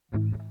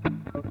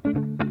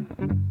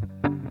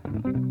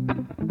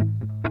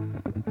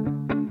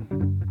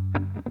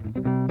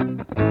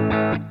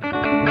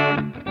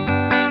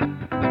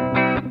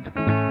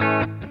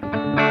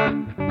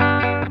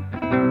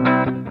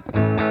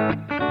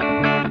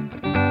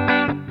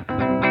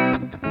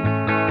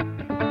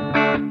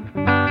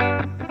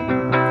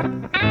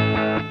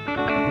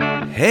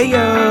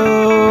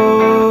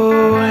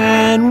Heyo,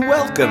 and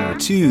welcome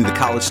to the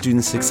College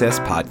Student Success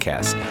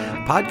Podcast,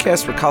 a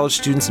podcast where college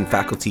students and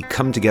faculty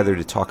come together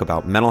to talk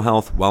about mental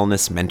health,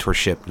 wellness,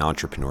 mentorship, and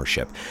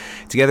entrepreneurship.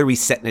 Together we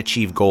set and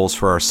achieve goals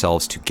for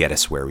ourselves to get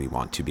us where we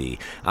want to be.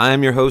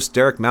 I'm your host,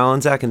 Derek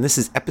Malinzak, and this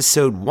is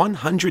episode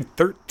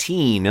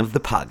 113 of the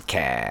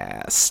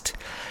podcast.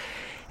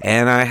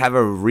 And I have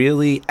a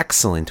really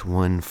excellent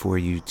one for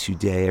you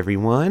today,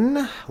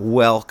 everyone.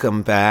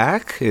 Welcome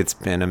back. It's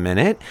been a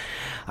minute.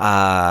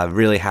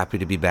 Really happy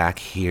to be back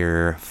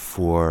here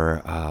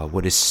for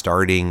what is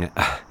starting,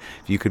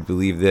 if you could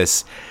believe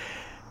this,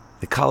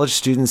 the College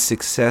Student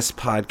Success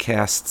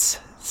Podcast's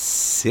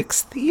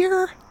 6th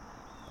year?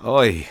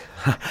 Oy.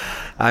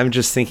 I'm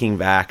just thinking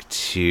back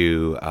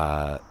to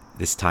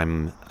this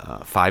time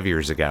 5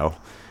 years ago.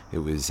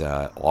 It was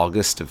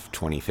August of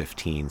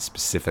 2015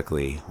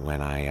 specifically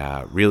when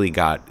I really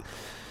got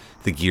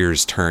the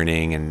gears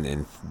turning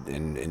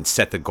and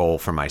set the goal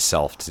for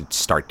myself to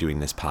start doing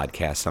this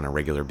podcast on a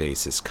regular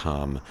basis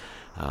come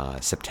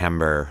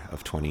September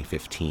of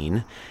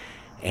 2015.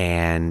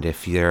 And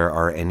if there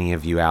are any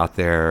of you out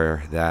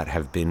there that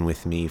have been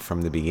with me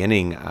from the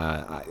beginning,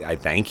 I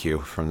thank you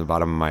from the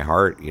bottom of my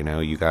heart. You know,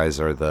 you guys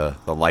are the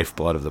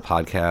lifeblood of the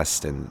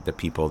podcast and the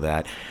people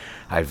that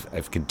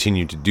I've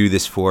continued to do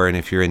this for. And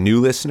if you're a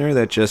new listener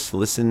that's just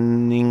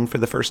listening for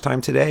the first time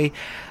today,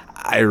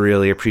 I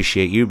really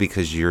appreciate you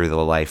because you're the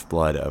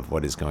lifeblood of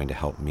what is going to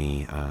help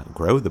me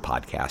grow the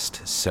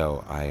podcast.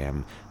 So I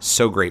am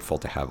so grateful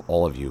to have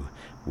all of you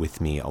with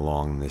me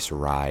along this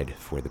ride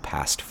for the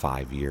past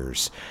 5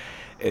 years.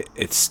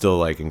 It's still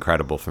like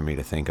incredible for me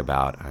to think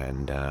about.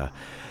 And,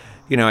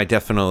 I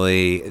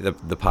definitely, the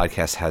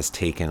podcast has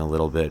taken a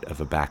little bit of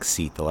a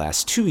backseat the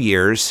last 2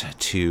 years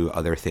to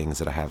other things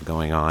that I have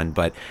going on.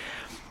 But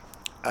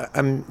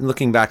I'm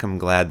looking back, I'm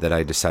glad that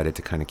I decided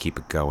to kind of keep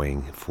it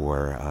going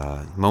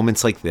for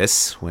moments like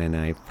this when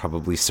I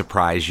probably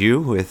surprise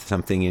you with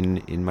something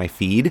in my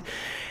feed.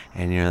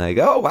 And you're like,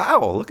 oh,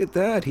 wow, look at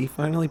that. He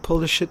finally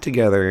pulled his shit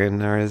together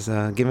and is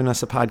giving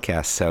us a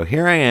podcast. So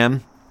here I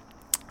am.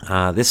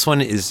 This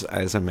one is,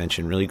 as I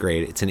mentioned, really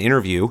great. It's an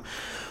interview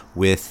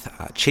with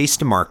Chase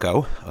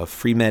DeMarco of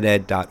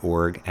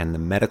freemeded.org and the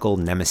Medical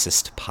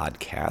Nemesis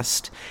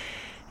podcast.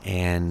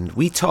 And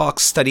we talk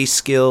study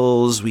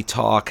skills, we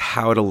talk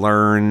how to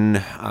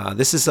learn.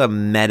 This is a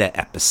meta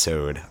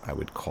episode, I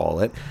would call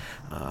it.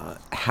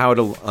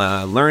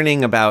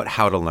 Learning about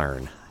how to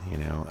learn,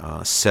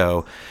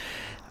 So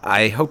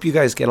I hope you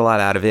guys get a lot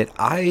out of it.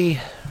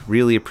 I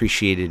really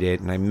appreciated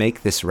it, and I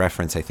make this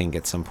reference, I think,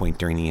 at some point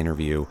during the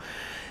interview.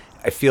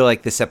 I feel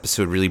like this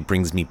episode really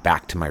brings me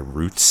back to my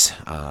roots.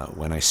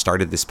 When I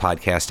started this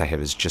podcast, I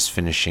was just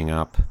finishing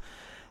up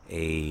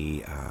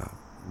a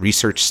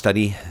research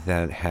study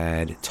that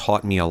had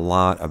taught me a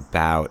lot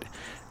about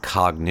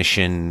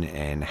cognition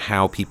and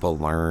how people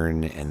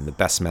learn and the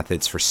best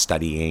methods for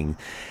studying,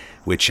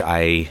 which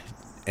I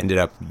ended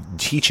up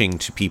teaching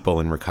to people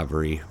in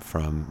recovery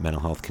from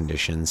mental health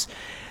conditions.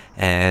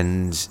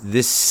 And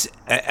this,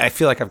 I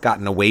feel like I've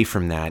gotten away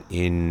from that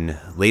in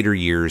later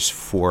years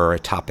for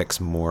topics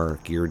more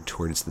geared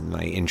towards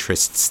my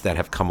interests that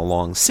have come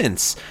along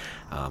since,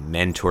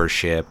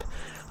 mentorship,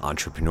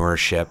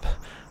 entrepreneurship,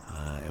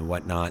 and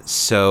whatnot.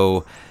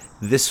 So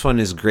this one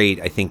is great,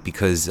 I think,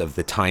 because of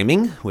the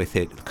timing, with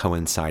it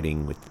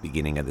coinciding with the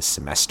beginning of the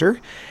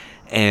semester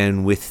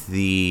and with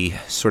the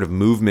sort of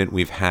movement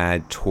we've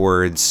had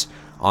towards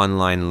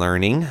online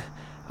learning.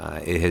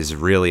 It has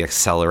really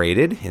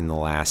accelerated in the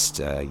last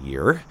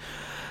year,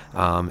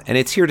 and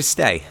it's here to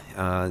stay.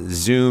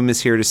 Zoom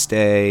is here to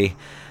stay.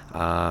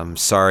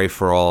 Sorry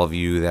for all of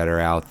you that are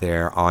out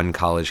there on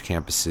college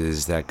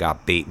campuses that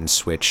got bait and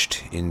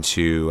switched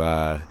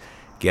into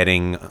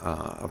getting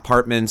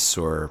apartments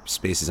or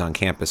spaces on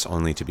campus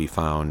only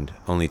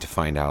to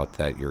find out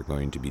that you're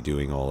going to be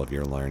doing all of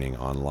your learning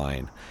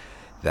online.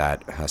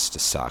 That has to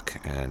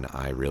suck, and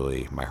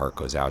my heart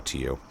goes out to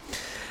you.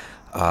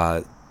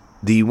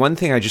 The one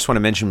thing I just want to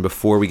mention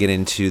before we get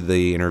into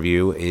the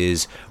interview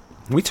is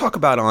we talk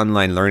about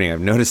online learning.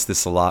 I've noticed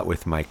this a lot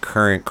with my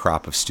current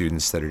crop of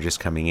students that are just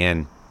coming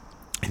in.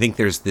 I think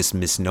there's this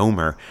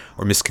misnomer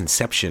or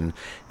misconception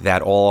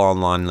that all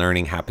online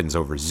learning happens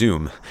over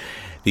Zoom.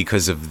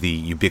 Because of the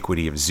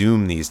ubiquity of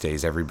Zoom these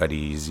days,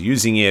 everybody's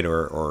using it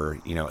or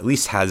at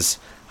least has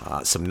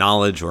some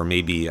knowledge, or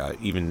maybe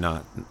even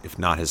not, if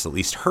not, has at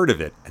least heard of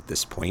it at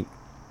this point.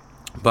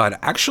 But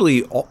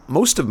actually,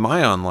 most of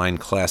my online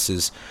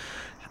classes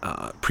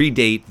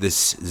predate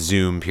this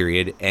Zoom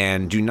period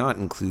and do not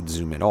include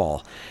Zoom at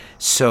all.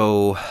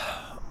 So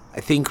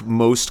I think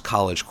most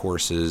college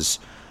courses,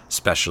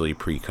 especially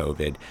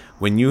pre-COVID,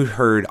 when you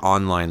heard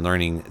online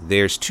learning,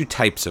 there's two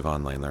types of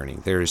online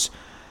learning. There's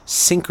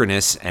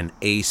synchronous and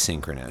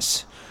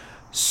asynchronous.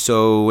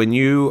 So when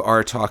you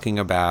are talking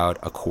about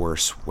a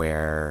course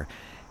where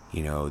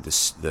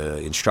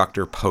the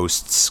instructor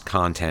posts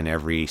content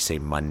every, say,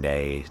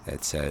 Monday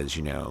that says,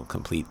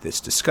 complete this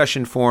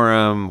discussion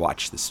forum,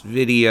 watch this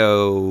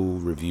video,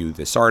 review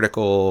this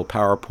article,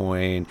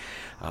 PowerPoint,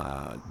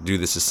 do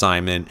this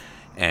assignment,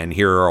 and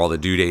here are all the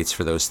due dates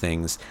for those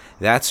things.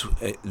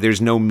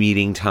 There's no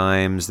meeting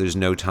times. There's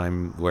no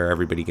time where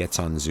everybody gets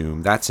on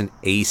Zoom. That's an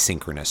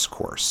asynchronous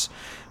course.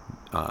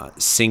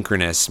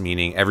 Synchronous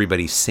meaning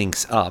everybody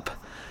syncs up.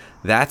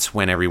 That's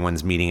when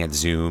everyone's meeting at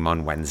Zoom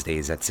on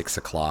Wednesdays at 6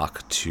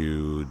 o'clock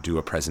to do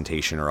a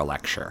presentation or a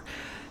lecture.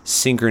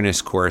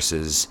 Synchronous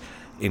courses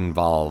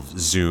involve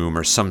Zoom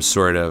or some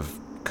sort of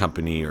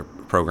company or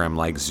program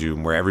like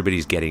Zoom where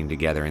everybody's getting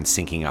together and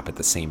syncing up at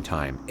the same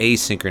time.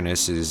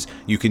 Asynchronous is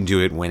you can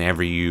do it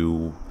whenever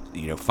you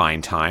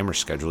find time or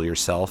schedule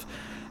yourself,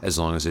 as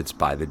long as it's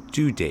by the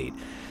due date.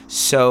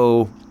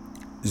 So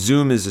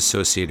Zoom is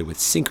associated with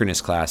synchronous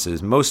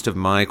classes. Most of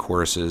my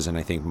courses, and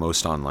I think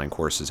most online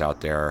courses out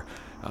there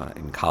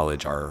in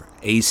college, are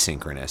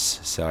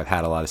asynchronous. So I've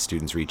had a lot of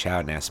students reach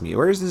out and ask me,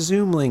 where's the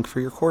Zoom link for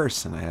your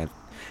course? And I had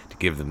to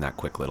give them that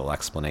quick little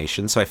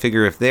explanation. So I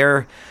figure if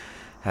they're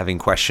having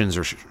questions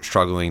or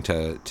struggling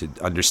to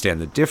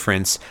understand the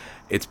difference,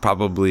 it's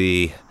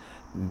probably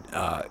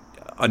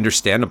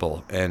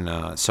understandable.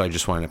 And so I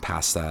just wanted to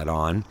pass that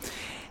on.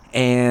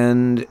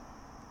 And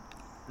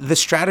the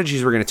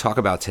strategies we're going to talk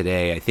about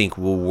today, I think,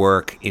 will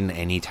work in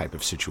any type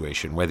of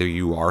situation, whether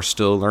you are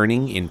still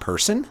learning in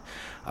person,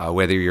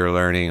 whether you're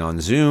learning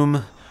on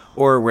Zoom,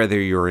 or whether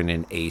you're in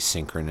an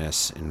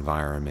asynchronous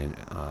environment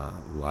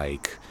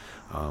like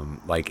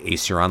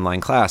Ace Your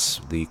Online Class,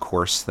 the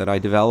course that I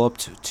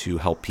developed to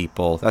help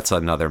people. That's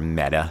another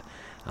meta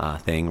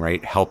thing,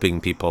 right?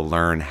 Helping people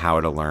learn how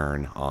to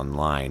learn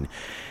online.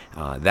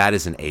 That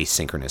is an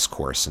asynchronous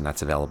course, and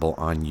that's available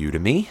on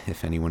Udemy.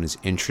 If anyone is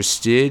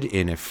interested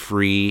in a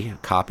free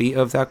copy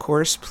of that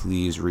course,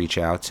 please reach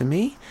out to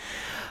me.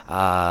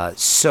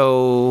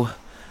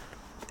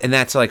 And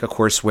that's like a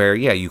course where,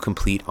 you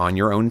complete on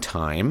your own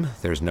time.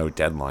 There's no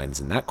deadlines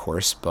in that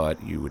course,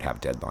 but you would have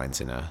deadlines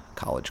in a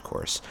college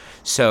course.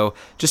 So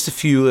just a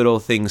few little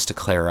things to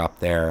clear up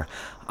there.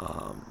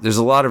 There's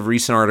a lot of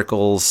recent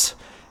articles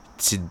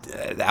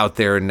out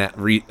there,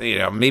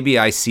 maybe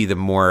I see them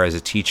more as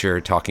a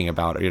teacher talking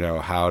about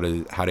how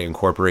to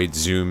incorporate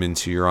Zoom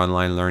into your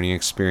online learning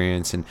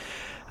experience, and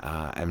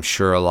I'm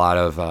sure a lot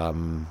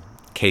of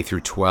K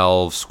through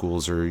 12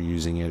 schools are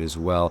using it as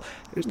well.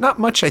 There's not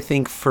much, I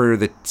think, for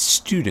the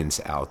students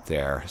out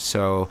there,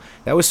 so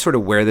that was sort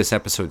of where this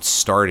episode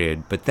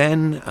started. But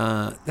then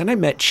I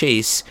met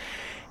Chase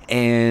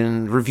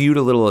and reviewed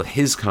a little of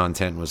his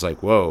content and was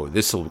like, whoa,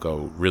 this will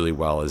go really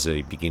well as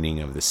a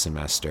beginning of the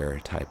semester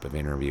type of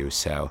interview.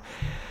 So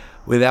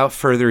without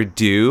further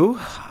ado,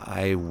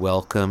 I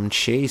welcome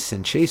Chase.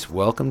 And Chase,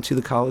 welcome to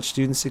the College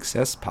Student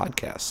Success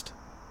Podcast.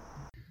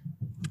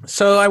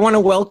 So I want to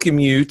welcome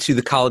you to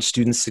the College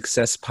Student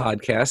Success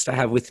Podcast. I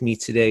have with me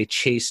today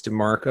Chase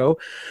DeMarco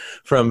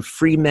from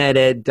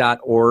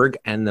freemeded.org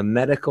and the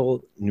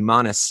Medical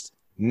Nemesis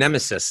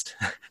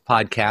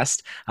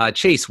podcast.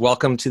 Chase,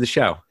 welcome to the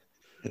show.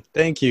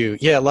 Thank you.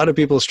 Yeah, a lot of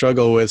people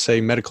struggle with,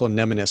 say, medical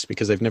mnemonist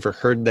because they've never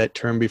heard that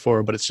term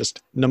before, but it's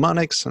just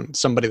mnemonics and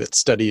somebody that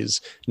studies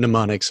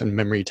mnemonics and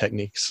memory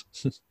techniques.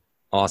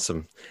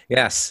 Awesome.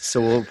 Yes. So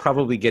we'll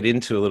probably get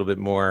into a little bit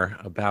more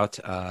about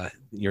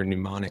your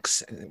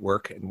mnemonics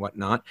work and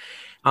whatnot.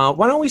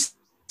 Why don't we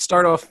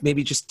start off,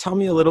 maybe just tell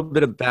me a little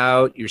bit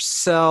about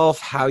yourself,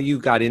 how you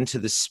got into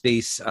the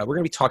space. We're going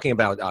to be talking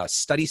about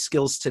study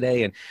skills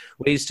today and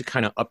ways to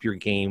kind of up your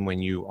game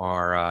when you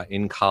are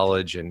in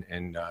college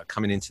and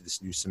coming into this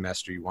new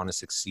semester, you want to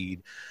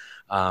succeed.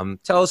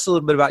 Tell us a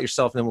little bit about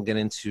yourself, and then we'll get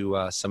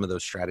into some of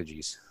those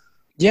strategies.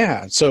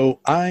 Yeah, so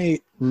I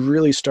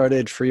really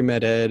started Free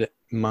Med Ed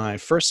my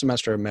first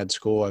semester of med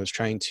school. I was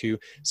trying to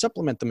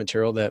supplement the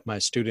material that my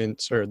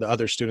students or the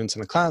other students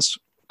in the class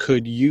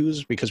could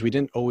use, because we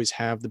didn't always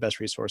have the best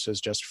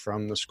resources just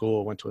from the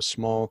school. Went to a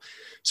small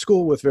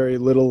school with very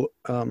little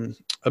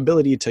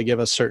ability to give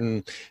us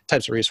certain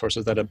types of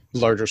resources that a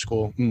larger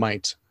school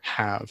might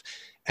have.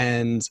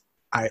 And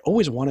I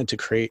always wanted to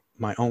create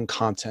my own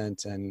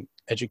content and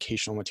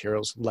educational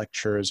materials,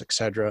 lectures,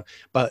 etc.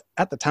 But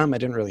at the time, I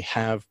didn't really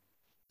have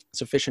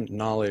sufficient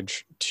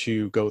knowledge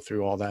to go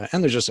through all that.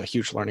 And there's just a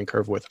huge learning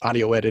curve with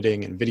audio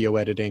editing and video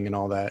editing and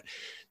all that.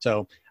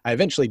 So I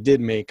eventually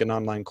did make an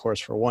online course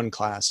for one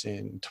class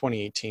in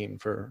 2018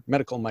 for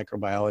medical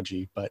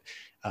microbiology, but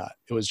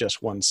it was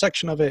just one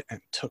section of it and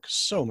took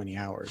so many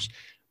hours.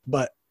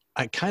 But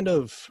I kind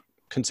of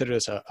consider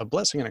this a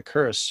blessing and a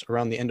curse.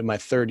 Around the end of my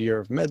third year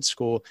of med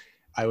school,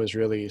 I was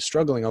really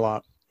struggling a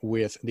lot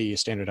with the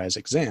standardized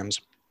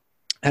exams.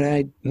 And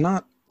I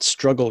not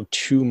struggled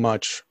too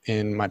much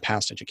in my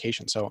past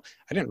education. So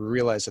I didn't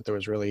realize that there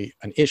was really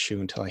an issue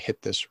until I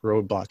hit this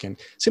roadblock. And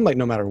it seemed like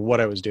no matter what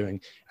I was doing,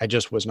 I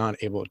just was not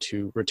able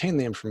to retain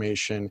the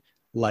information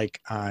like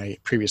I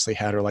previously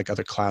had or like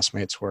other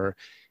classmates were.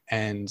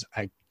 And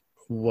I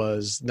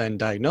was then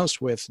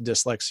diagnosed with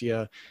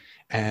dyslexia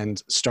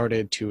and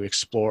started to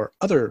explore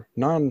other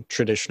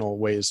non-traditional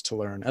ways to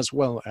learn, as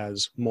well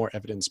as more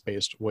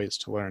evidence-based ways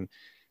to learn.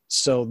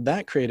 So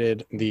that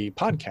created the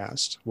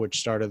podcast,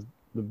 which started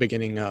the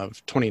beginning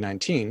of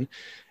 2019,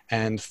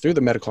 and through the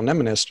Medical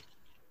Mnemonist,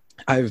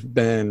 I've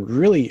been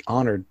really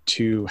honored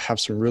to have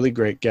some really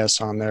great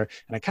guests on there,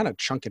 and I kind of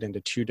chunk it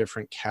into two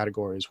different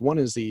categories. One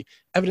is the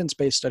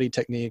evidence-based study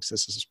techniques.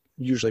 This is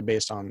usually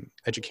based on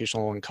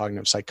educational and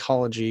cognitive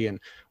psychology and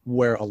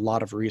where a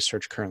lot of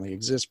research currently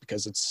exists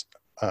because it's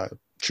a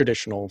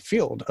traditional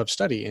field of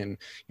study in,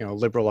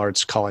 liberal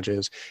arts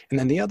colleges. And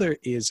then the other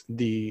is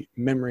the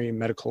memory,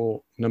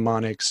 medical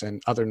mnemonics,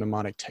 and other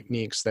mnemonic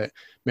techniques that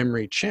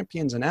memory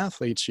champions and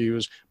athletes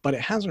use, but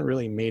it hasn't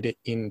really made it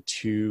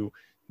into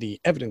the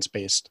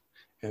evidence-based.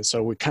 And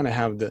so we kind of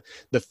have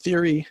the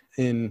theory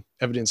in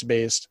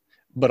evidence-based,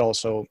 but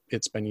also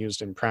it's been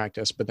used in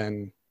practice. But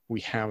then we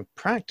have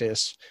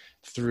practice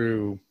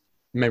through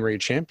memory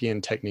champion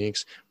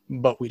techniques,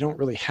 but we don't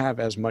really have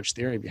as much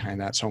theory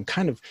behind that. So I'm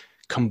kind of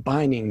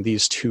combining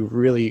these two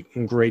really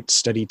great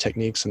study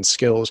techniques and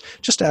skills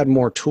just to add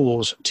more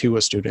tools to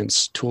a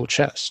student's tool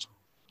chest.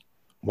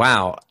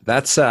 Wow,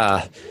 that's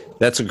a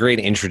great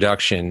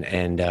introduction,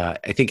 and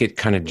I think it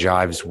kind of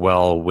jives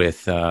well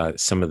with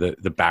some of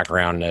the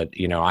background that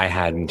I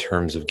had in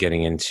terms of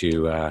getting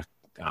into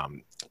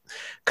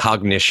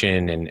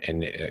cognition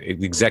and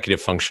executive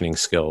functioning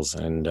skills,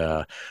 and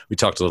we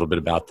talked a little bit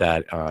about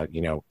that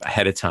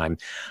ahead of time.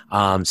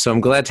 So I'm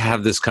glad to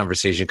have this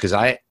conversation because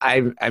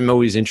I'm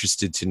always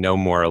interested to know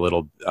more a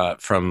little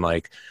from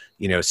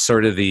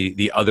sort of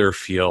the other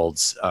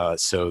fields.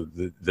 So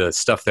the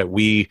stuff that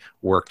we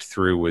worked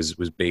through was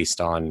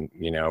based on,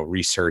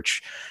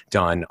 research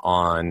done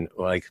on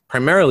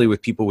primarily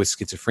with people with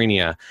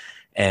schizophrenia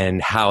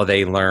and how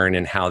they learn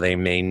and how they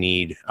may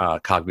need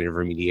cognitive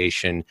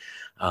remediation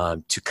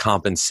to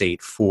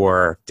compensate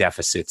for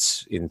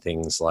deficits in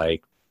things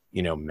like,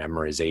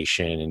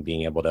 memorization and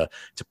being able to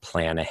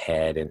plan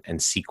ahead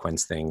and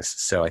sequence things.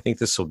 So I think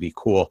this will be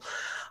cool.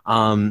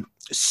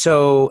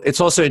 So it's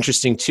also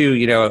interesting too,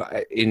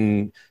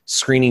 in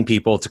screening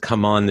people to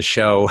come on the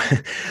show.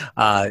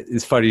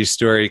 It's a funny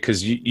story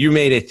because you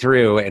made it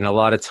through, and a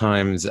lot of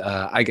times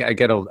I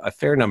get a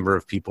fair number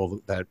of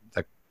people that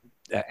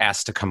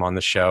asked to come on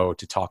the show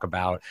to talk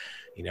about,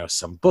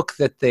 some book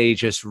that they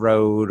just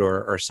wrote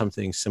or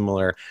something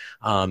similar.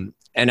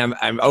 And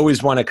I'm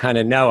always want to kind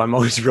of know, I'm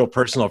always a real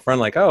personal friend,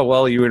 like, oh,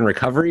 well, are you in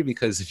recovery?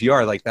 Because if you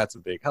are, that's a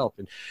big help.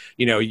 And,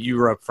 you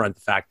were upfront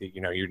the fact that,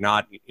 you're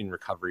not in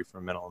recovery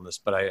from mental illness,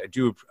 but I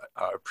do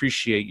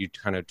appreciate you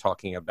kind of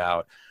talking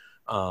about,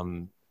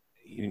 having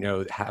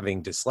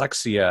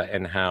dyslexia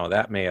and how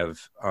that may have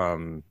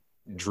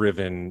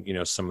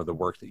driven, some of the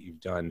work that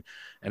you've done.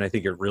 And I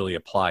think it really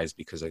applies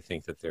because I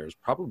think that there's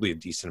probably a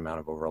decent amount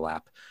of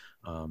overlap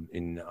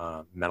in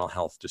mental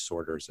health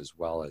disorders as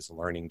well as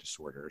learning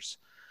disorders.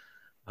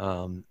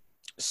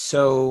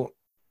 So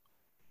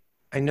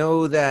I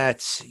know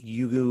that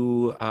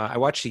I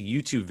watched a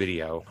YouTube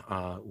video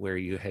where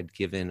you had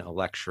given a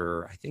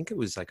lecture. I think it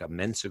was like a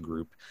Mensa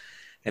group.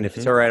 And if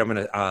it's all right, I'm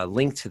going to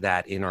link to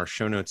that in our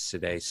show notes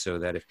today so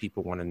that if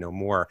people want to know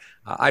more,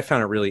 I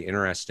found it really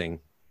interesting.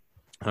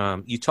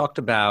 You talked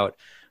about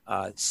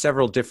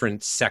several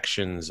different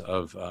sections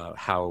of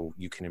how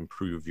you can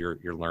improve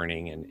your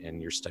learning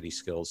and your study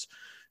skills.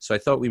 So I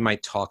thought we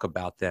might talk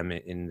about them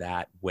in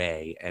that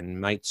way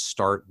and might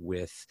start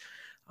with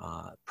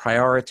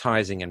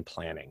prioritizing and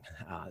planning.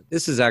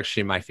 This is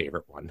actually my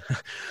favorite one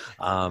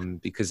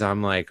because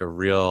I'm like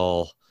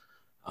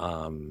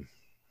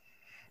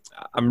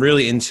I'm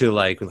really into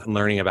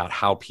learning about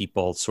how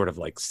people sort of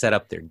set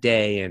up their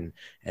day and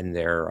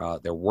their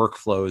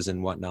workflows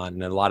and whatnot.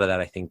 And a lot of that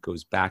I think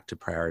goes back to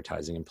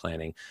prioritizing and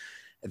planning.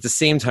 At the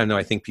same time, though,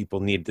 I think people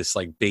need this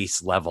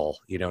base level.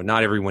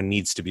 Not everyone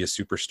needs to be a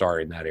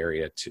superstar in that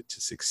area to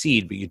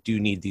succeed, but you do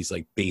need these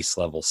base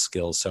level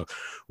skills. So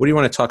what do you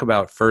want to talk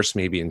about first,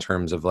 maybe in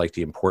terms of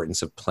the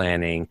importance of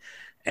planning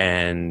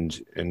and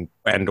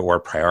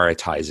or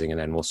prioritizing, and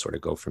then we'll sort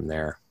of go from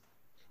there.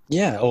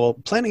 Yeah, well,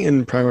 planning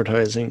and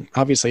prioritizing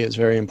obviously is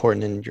very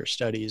important in your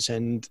studies,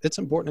 and it's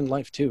important in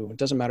life too. It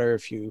doesn't matter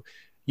if you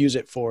use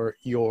it for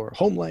your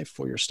home life,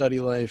 for your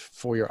study life,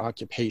 for your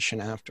occupation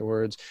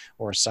afterwards,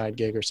 or a side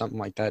gig or something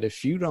like that.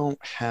 If you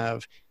don't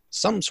have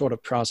some sort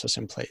of process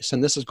in place,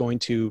 and this is going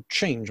to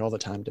change all the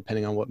time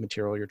depending on what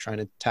material you're trying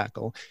to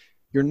tackle,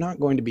 you're not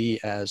going to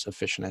be as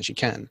efficient as you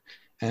can.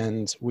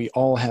 And we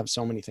all have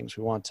so many things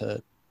we want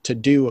to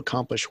do,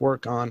 accomplish,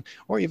 work on,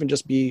 or even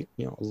just be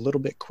a little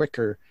bit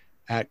quicker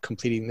at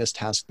completing this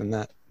task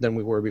than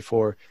we were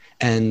before.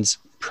 And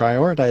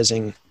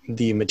prioritizing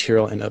the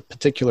material in a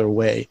particular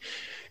way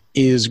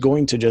is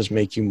going to just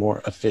make you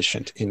more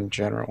efficient in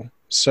general.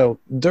 So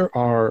there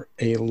are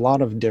a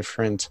lot of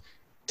different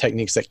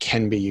techniques that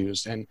can be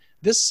used. And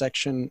this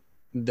section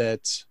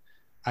that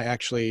I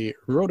actually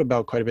wrote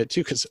about quite a bit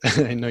too, because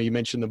I know you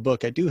mentioned the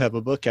book. I do have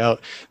a book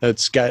out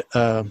that's got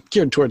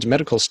geared towards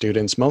medical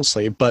students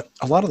mostly, but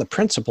a lot of the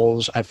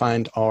principles I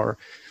find are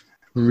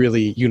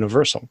really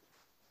universal.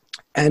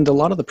 And a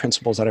lot of the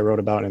principles that I wrote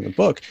about in the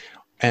book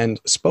and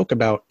spoke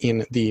about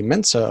in the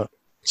Mensa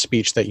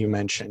speech that you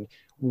mentioned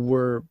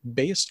were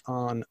based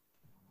on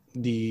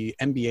the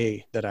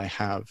MBA that I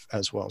have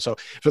as well. So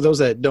for those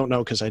that don't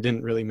know, because I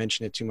didn't really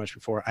mention it too much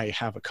before, I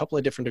have a couple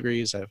of different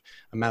degrees. I have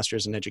a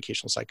master's in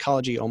educational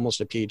psychology,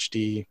 almost a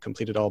PhD,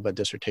 completed all but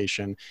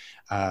dissertation.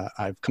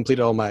 I've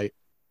completed all my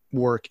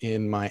work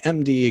in my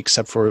MD,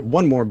 except for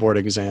one more board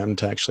exam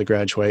to actually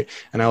graduate.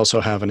 And I also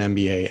have an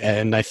MBA.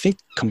 And I think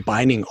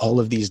combining all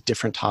of these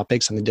different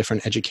topics and the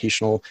different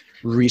educational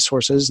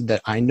resources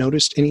that I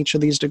noticed in each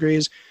of these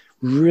degrees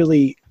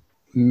really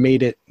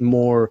made it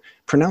more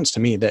pronounced to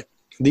me that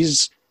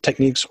these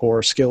techniques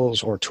or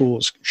skills or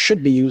tools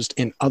should be used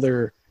in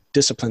other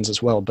disciplines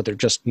as well, but they're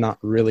just not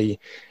really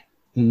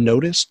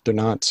noticed. They're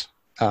not,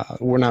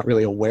 we're not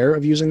really aware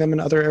of using them in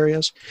other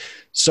areas.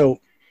 So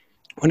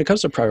when it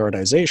comes to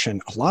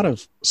prioritization, a lot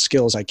of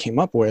skills I came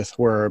up with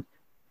were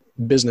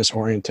business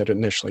oriented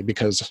initially,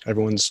 because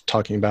everyone's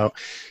talking about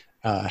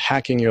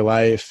hacking your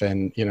life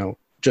and,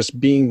 just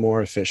being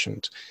more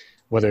efficient,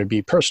 whether it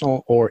be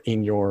personal or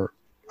in your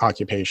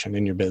occupation,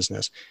 in your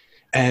business.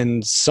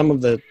 And some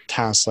of the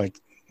tasks like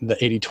the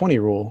 80-20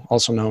 rule,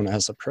 also known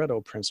as the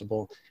Pareto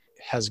principle,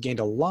 has gained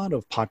a lot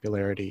of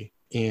popularity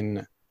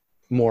in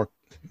more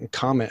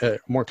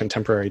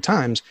contemporary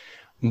times,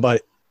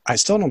 but I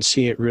still don't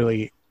see it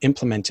really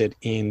implemented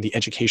in the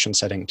education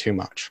setting too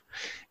much.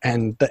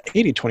 And the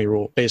 80-20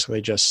 rule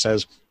basically just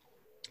says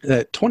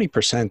that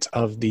 20%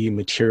 of the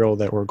material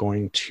that we're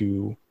going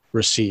to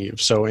receive,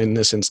 so in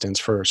this instance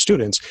for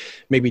students,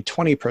 maybe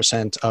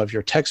 20% of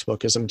your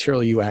textbook is the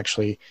material you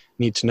actually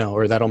need to know,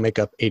 or that'll make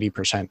up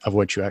 80% of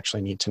what you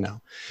actually need to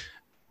know.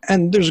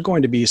 And there's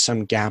going to be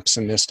some gaps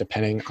in this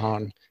depending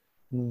on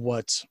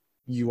what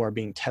you are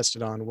being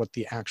tested on, what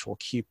the actual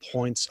key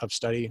points of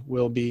study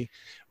will be.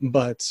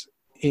 But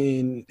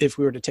if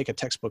we were to take a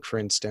textbook, for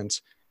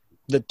instance,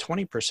 the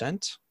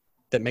 20%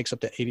 that makes up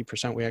the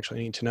 80% we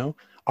actually need to know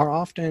are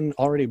often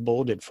already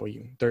bolded for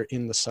you. They're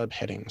in the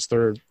subheadings.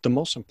 They're the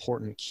most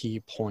important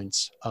key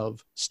points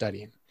of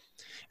studying.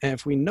 And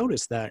if we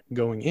notice that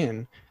going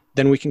in,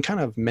 then we can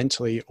kind of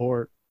mentally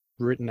or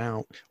written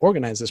out,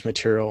 organize this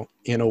material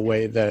in a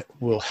way that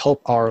will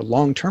help our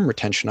long-term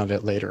retention of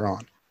it later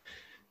on.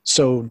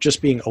 So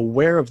just being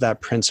aware of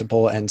that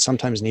principle and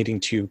sometimes needing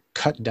to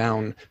cut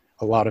down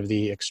a lot of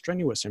the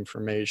extraneous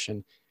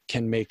information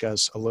can make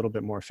us a little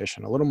bit more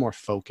efficient, a little more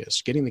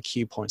focused, getting the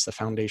key points, the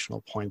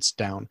foundational points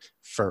down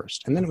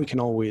first. And then we can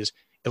always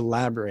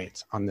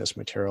elaborate on this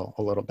material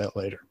a little bit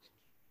later.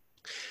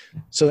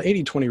 So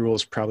the 80-20 rule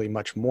is probably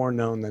much more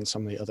known than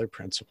some of the other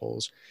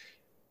principles.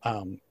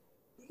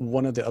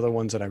 One of the other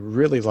ones that I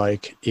really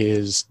like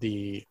is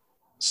the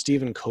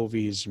Stephen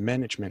Covey's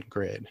management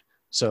grid.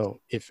 So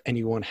if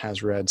anyone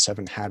has read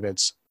 7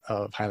 Habits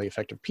of Highly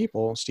Effective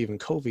People, Stephen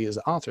Covey is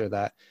the author of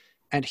that.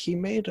 And he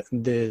made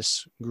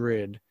this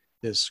grid,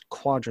 this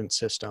quadrant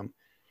system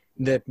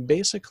that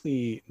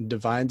basically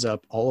divides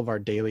up all of our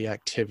daily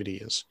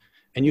activities.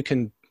 And you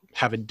can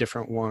have a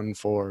different one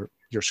for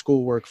your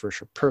schoolwork, for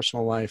your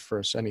personal life,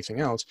 for anything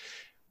else,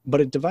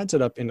 but it divides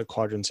it up into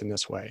quadrants in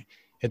this way.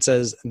 It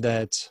says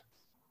that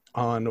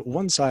on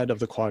one side of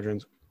the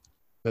quadrant,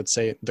 let's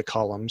say the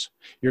columns,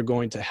 you're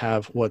going to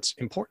have what's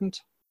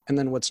important and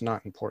then what's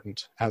not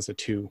important as the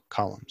 2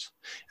 columns.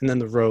 And then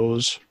the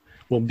rows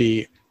will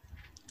be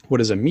what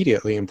is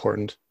immediately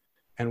important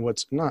and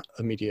what's not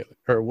immediate,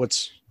 or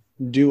what's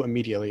due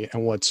immediately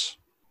and what's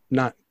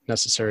not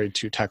necessary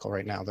to tackle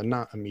right now, the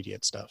not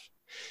immediate stuff.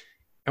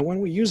 And when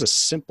we use a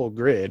simple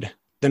grid,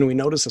 then we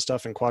notice the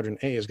stuff in quadrant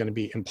A is going to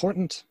be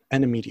important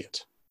and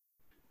immediate.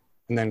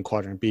 And then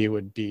quadrant B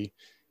would be,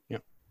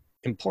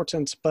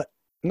 important, but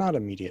not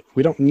immediate.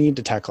 We don't need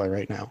to tackle it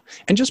right now.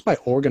 And just by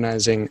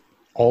organizing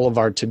all of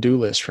our to-do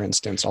list, for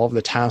instance, all of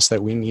the tasks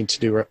that we need to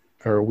do,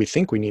 or we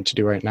think we need to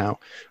do right now,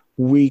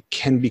 we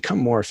can become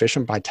more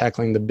efficient by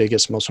tackling the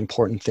biggest, most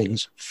important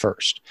things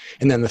first.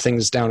 And then the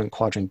things down in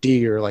quadrant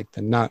D are like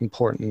the not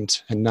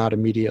important and not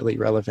immediately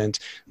relevant.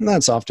 And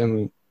that's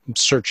often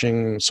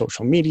searching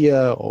social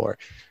media or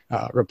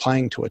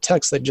replying to a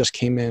text that just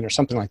came in or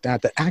something like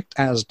that, that act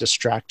as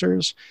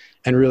distractors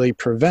and really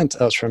prevent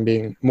us from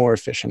being more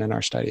efficient in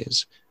our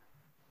studies.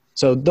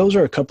 So those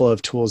are a couple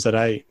of tools that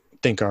I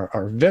think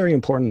are very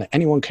important that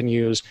anyone can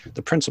use.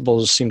 The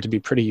principles seem to be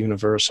pretty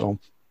universal.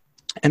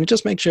 And it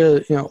just makes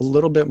you, a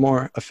little bit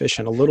more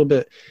efficient, a little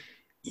bit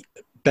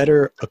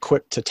better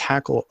equipped to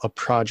tackle a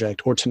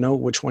project or to know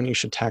which one you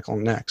should tackle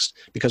next.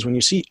 Because when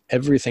you see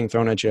everything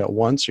thrown at you at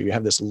once, or you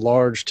have this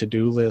large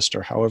to-do list,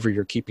 or however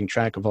you're keeping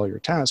track of all your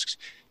tasks,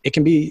 it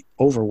can be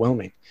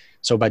overwhelming.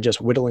 So by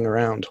just whittling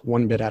around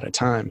one bit at a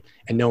time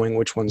and knowing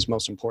which one's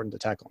most important to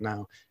tackle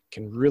now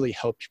can really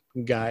help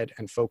guide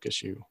and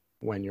focus you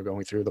when you're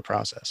going through the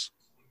process.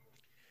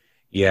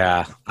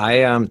 Yeah,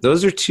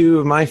 those are 2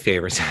 of my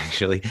favorites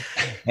actually.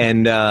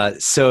 And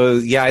so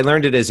I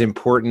learned it as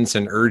importance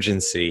and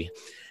urgency.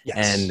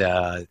 Yes.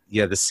 And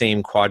the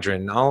same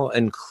quadrant. I'll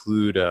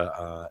include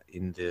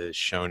in the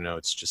show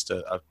notes just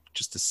a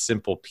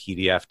simple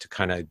PDF to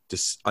kind of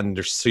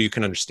so you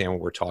can understand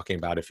what we're talking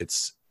about if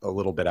it's a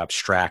little bit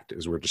abstract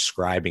as we're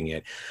describing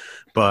it.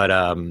 But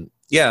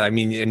Yeah, I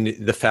mean,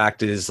 and the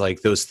fact is,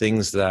 like, those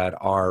things that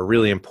are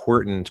really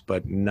important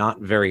but not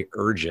very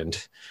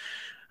urgent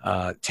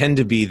tend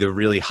to be the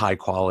really high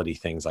quality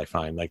things. I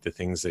find, like, the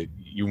things that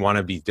you want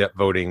to be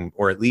voting,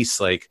 or at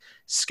least like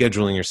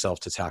scheduling yourself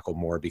to tackle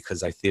more,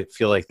 because I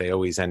feel like they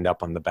always end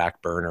up on the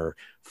back burner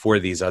for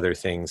these other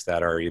things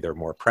that are either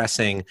more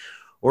pressing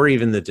or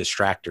even the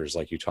distractors,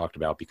 like you talked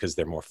about, because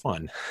they're more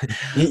fun.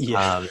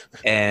 Yeah.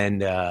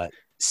 And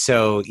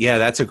So yeah,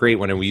 that's a great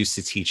one. And we used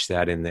to teach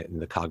that in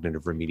the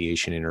cognitive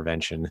remediation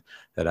intervention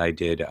that I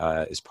did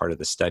as part of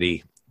the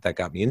study that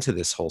got me into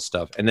this whole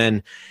stuff. And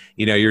then,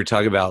 you're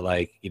talking about,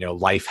 like,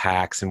 life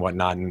hacks and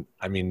whatnot. And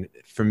I mean,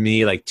 for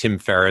me, like, Tim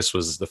Ferriss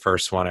was the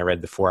first one. I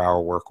read The 4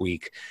 Hour Work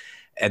Week.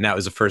 And that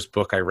was the first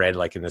book I read,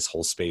 like, in this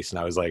whole space. And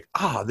I was like,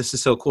 this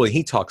is so cool. And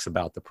he talks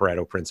about the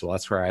Pareto principle.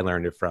 That's where I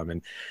learned it from.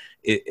 And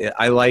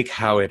I like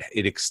how it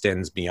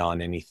extends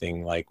beyond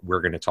anything like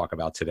we're going to talk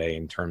about today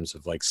in terms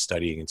of, like,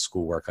 studying and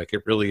schoolwork. Like,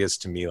 it really is,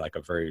 to me, like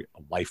a very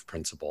life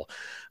principle,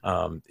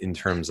 in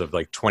terms of,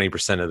 like,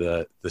 20% of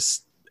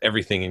the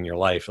everything in your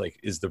life, like,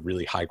 is the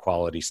really high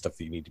quality stuff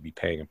that you need to be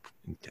paying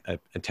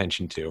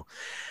attention to.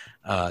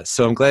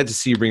 So I'm glad to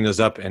see you bring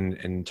those up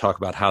and talk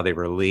about how they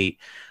relate.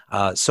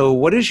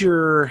 So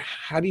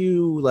how do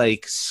you,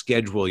 like,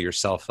 schedule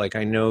yourself? Like,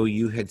 I know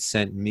you had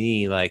sent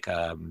me, like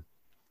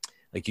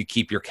you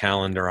keep your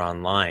calendar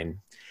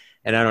online,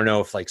 and I don't know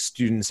if, like,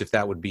 students, if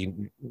that would be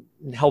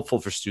helpful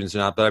for students or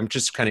not, but I'm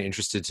just kind of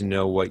interested to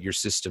know what your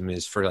system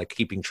is for, like,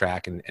 keeping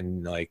track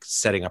and like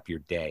setting up your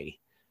day.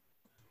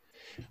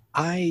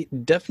 I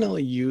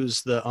definitely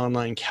use the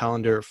online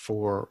calendar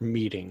for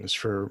meetings,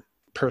 for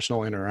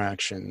personal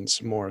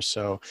interactions more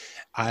so.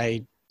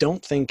 I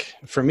don't think,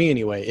 for me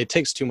anyway, it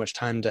takes too much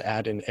time to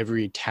add in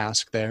every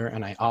task there,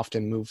 and I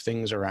often move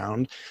things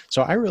around.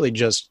 So I really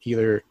just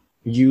either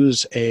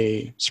use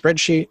a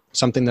spreadsheet,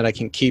 something that I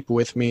can keep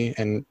with me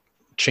and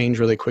change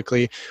really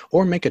quickly,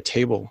 or make a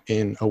table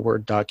in a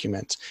Word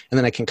document, and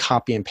then I can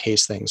copy and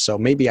paste things. So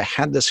maybe I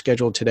had this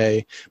scheduled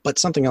today, but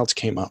something else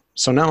came up.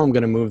 So now I'm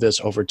going to move this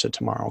over to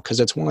tomorrow, because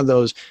it's one of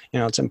those,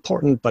 it's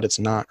important, but it's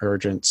not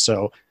urgent.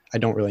 So I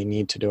don't really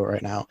need to do it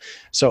right now.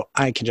 So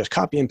I can just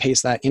copy and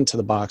paste that into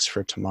the box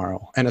for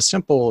tomorrow. And a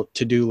simple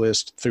to-do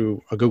list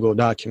through a Google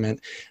document,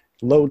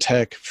 low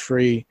tech,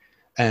 free,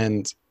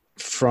 and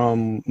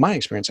from my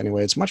experience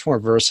anyway, it's much more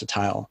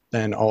versatile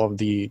than all of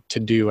the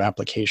to-do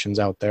applications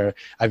out there.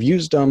 I've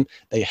used them.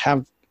 They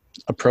have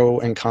a pro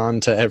and con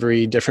to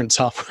every different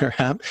software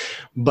app,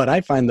 but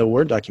I find the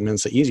Word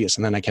documents the easiest.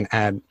 And then I can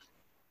add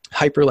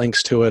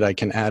hyperlinks to it. I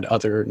can add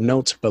other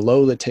notes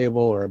below the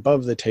table or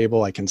above the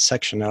table. I can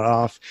section it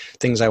off,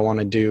 things I want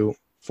to do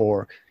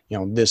for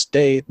this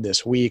day,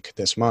 this week,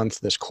 this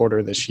month, this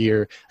quarter, this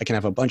year. I can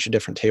have a bunch of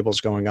different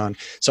tables going on.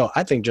 So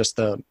I think just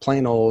the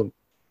plain old,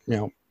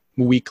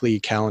 weekly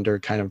calendar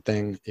kind of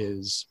thing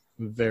is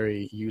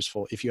very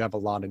useful if you have a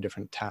lot of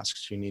different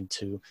tasks you need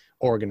to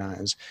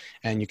organize,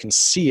 and you can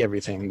see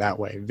everything that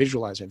way,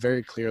 visualize it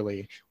very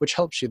clearly, which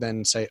helps you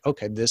then say,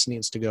 okay, this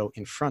needs to go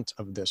in front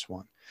of this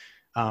one.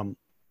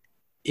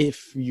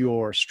 If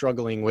you're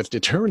struggling with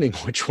determining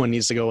which one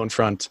needs to go in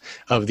front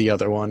of the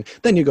other one,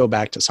 then you go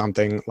back to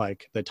something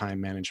like the time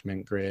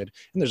management grid.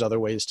 And there's other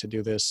ways to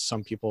do this.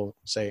 Some people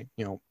say,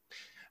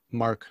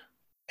 mark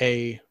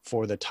A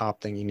for the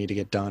top thing you need to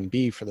get done,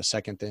 B for the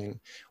second thing.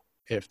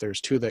 If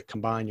there's two that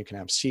combine, you can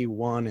have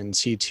C1 and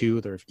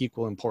C2. They're of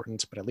equal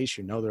importance, but at least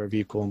they're of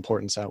equal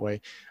importance that way.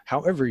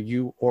 However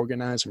you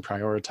organize and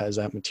prioritize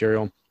that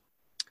material,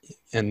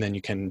 and then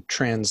you can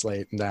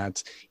translate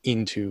that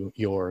into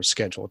your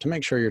schedule to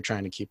make sure you're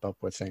trying to keep up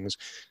with things.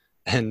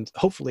 And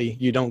hopefully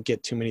you don't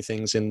get too many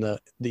things in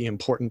the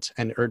important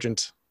and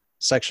urgent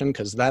section,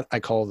 because that I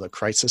call the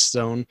crisis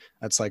zone.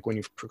 That's like when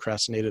you've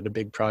procrastinated a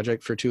big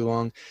project for too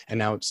long and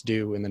now it's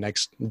due in the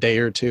next day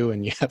or two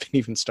and you haven't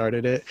even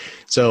started it.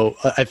 So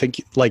I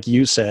think, like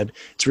you said,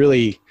 it's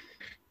really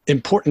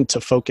important to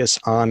focus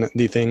on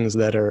the things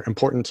that are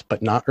important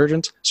but not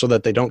urgent, so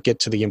that they don't get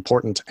to the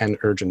important and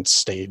urgent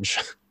stage.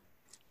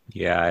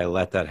 Yeah, I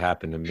let that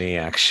happen to me,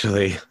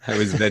 actually. I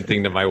was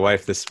venting to my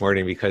wife this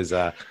morning because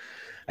I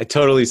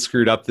totally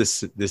screwed up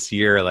this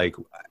year. Like,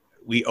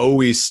 we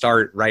always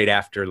start right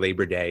after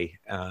Labor Day,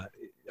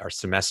 our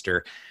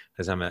semester,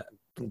 because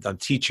I'm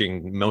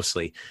teaching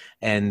mostly.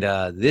 And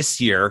this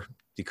year,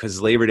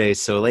 because Labor Day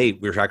is so late,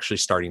 we're actually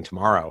starting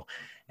tomorrow.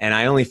 And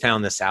I only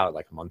found this out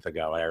like a month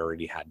ago. I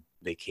already had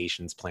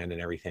vacations planned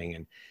and everything.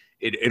 And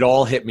it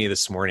all hit me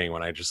this morning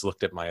when I just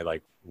looked at my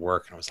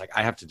work, and I was like,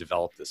 I have to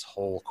develop this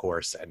whole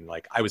course. And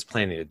I was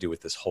planning to do it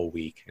this whole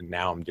week. And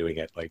now I'm doing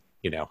it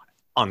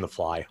on the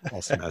fly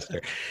all semester.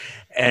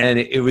 And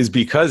it was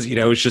because,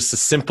 it was just a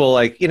simple,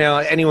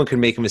 anyone can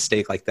make a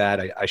mistake like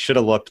that. I should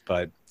have looked,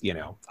 but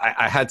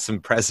I had some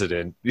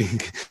precedent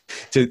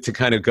to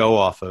kind of go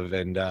off of.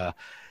 And,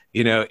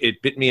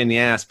 it bit me in the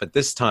ass, but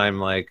this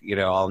time,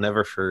 I'll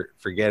never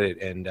forget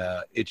it. And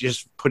it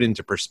just put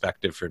into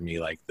perspective for me,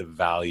 the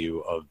value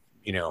of,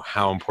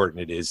 how important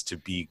it is to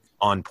be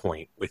on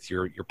point with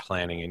your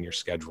planning and your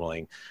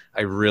scheduling.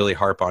 I really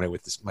harp on it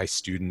with my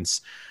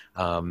students.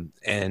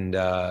 And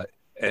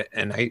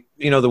I,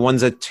 the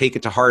ones that take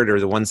it to heart, or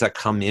the ones that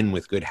come in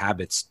with good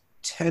habits,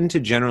 tend to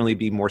generally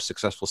be more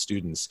successful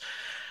students.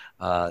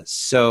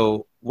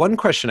 So one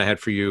question I had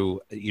for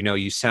you,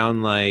 you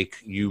sound like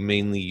you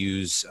mainly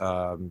use,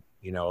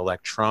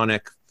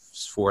 electronic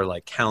for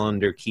like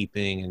calendar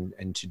keeping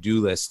and to-do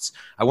lists.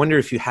 I wonder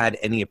if you had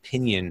any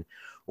opinion,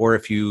 or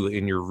if you,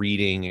 in your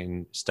reading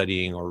and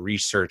studying or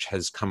research,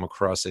 has come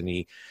across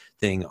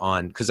anything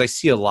on, because I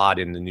see a lot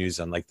in the news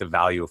on like the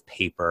value of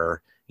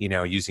paper,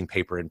 using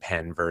paper and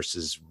pen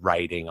versus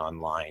writing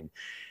online.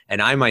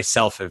 And I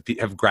myself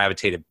have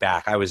gravitated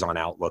back. I was on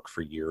Outlook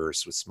for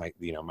years with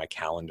my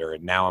calendar,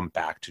 and now I'm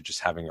back to just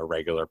having a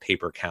regular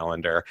paper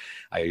calendar.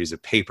 I use a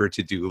paper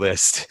to-do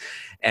list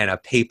and a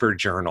paper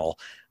journal.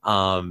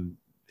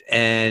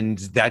 And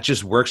that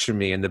just works for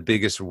me. And the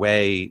biggest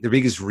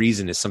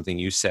reason is something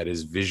you said,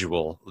 is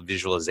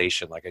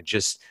visualization. Like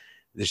there's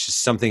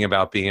just something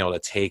about being able to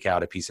take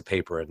out a piece of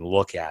paper and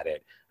look at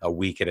it a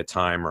week at a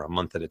time or a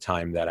month at a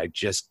time that I've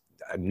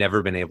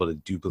never been able to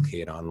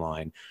duplicate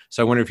online.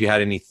 So I wonder if you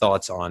had any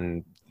thoughts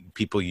on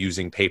people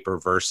using paper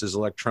versus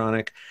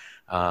electronic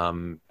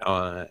at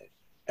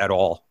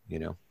all,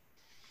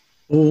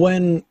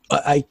 When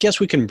I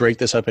guess we can break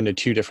this up into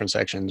two different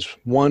sections.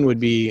 One would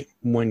be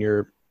when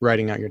you're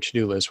writing out your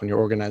to-do list, when you're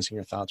organizing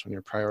your thoughts, when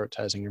you're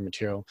prioritizing your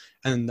material.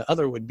 And the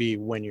other would be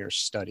when you're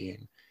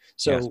studying.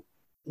 So yes.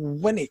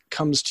 When it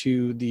comes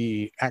to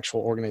the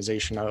actual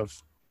organization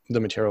of the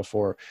material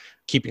for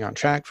keeping on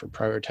track, for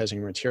prioritizing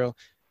your material,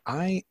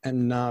 I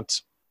am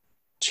not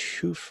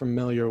too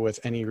familiar with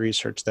any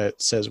research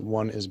that says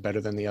one is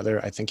better than the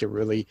other. I think it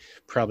really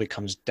probably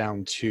comes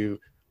down to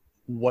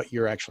what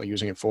you're actually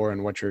using it for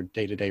and what your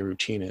day-to-day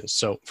routine is.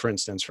 So for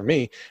instance, for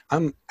me,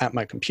 I'm at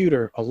my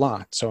computer a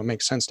lot, so it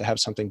makes sense to have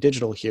something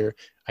digital here.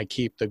 I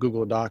keep the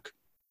Google Doc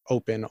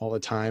open all the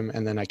time,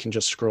 and then I can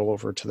just scroll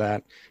over to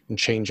that and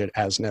change it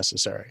as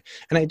necessary.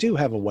 And I do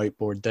have a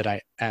whiteboard that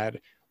I add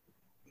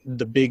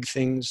the big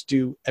things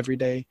due every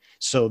day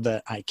so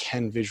that I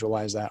can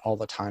visualize that all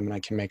the time and I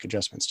can make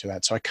adjustments to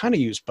that. So I kind of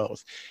use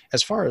both.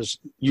 As far as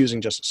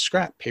using just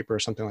scrap paper or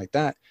something like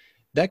that,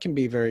 that can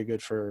be very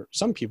good for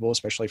some people,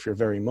 especially if you're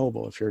very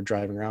mobile, if you're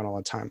driving around all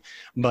the time.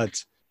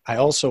 But I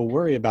also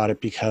worry about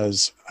it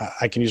because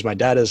I can use my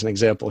dad as an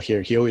example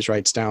here. He always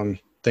writes down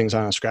things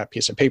on a scrap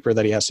piece of paper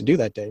that he has to do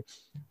that day,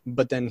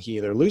 but then he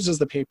either loses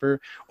the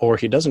paper or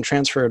he doesn't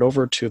transfer it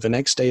over to the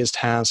next day's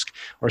task,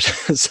 or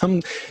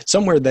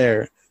somewhere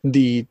there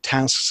the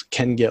tasks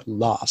can get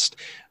lost.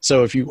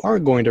 So if you are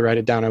going to write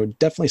it down, I would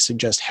definitely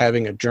suggest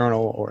having a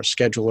journal or a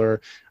scheduler.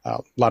 A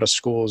lot of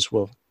schools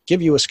will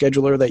give you a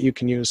scheduler that you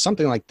can use,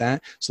 something like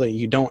that, so that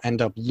you don't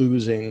end up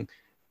losing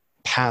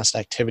past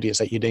activities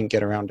that you didn't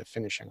get around to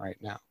finishing right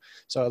now.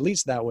 So at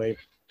least that way,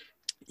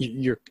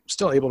 you're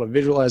still able to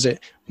visualize it,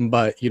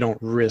 but you don't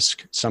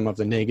risk some of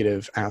the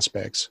negative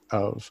aspects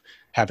of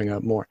having a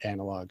more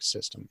analog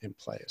system in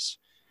place.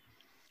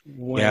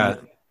 You're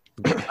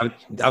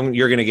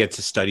going to get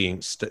to studying,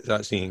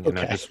 and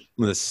okay. I just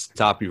want to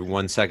stop you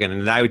 1 second.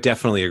 And I would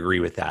definitely agree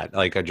with that.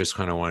 Like, I just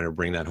kind of wanted to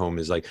bring that home,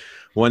 is like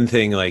one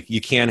thing, like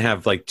you can't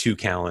have like two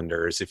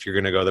calendars if you're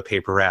going to go the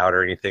paper route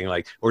or anything,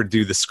 like, or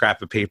do the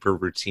scrap of paper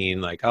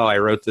routine. Like, oh, I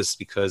wrote this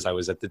because I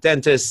was at the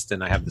dentist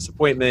and I have this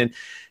appointment,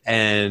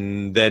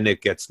 and then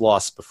it gets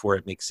lost before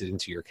it makes it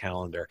into your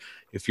calendar.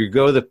 If you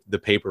go the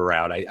paper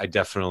route, I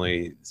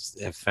definitely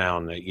have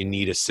found that you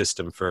need a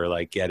system for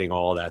like getting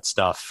all that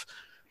stuff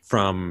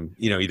from,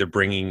 either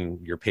bringing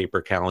your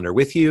paper calendar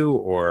with you,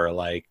 or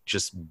like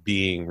just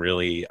being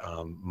really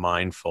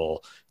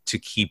mindful to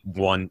keep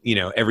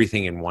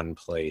everything in one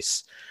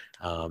place.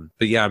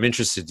 But yeah, I'm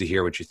interested to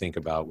hear what you think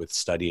about with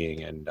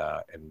studying and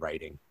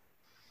writing.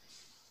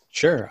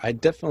 Sure. I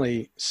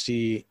definitely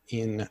see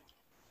in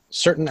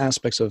certain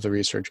aspects of the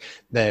research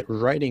that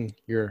writing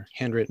your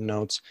handwritten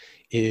notes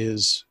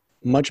is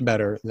much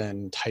better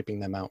than typing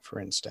them out, for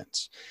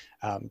instance,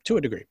 to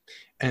a degree.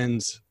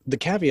 And the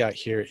caveat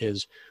here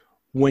is,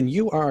 when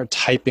you are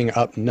typing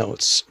up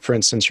notes, for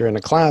instance, you're in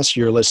a class,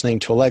 you're listening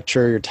to a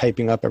lecture, you're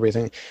typing up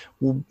everything.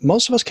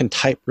 Most of us can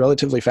type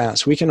relatively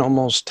fast. We can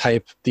almost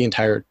type the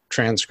entire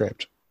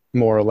transcript,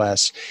 more or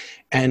less.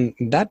 And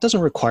that doesn't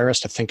require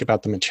us to think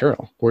about the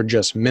material. We're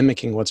just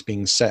mimicking what's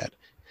being said,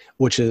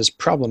 which is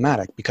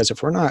problematic, because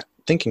if we're not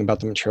thinking about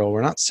the material,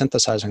 we're not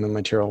synthesizing the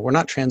material, we're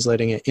not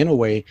translating it in a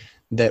way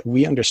that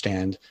we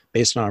understand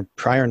based on our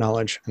prior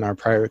knowledge and our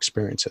prior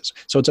experiences.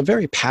 So it's a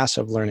very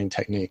passive learning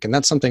technique. And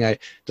that's something I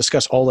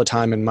discuss all the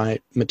time in my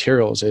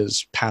materials,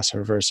 is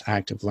passive versus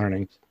active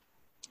learning.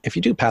 If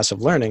you do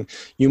passive learning,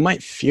 you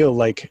might feel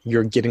like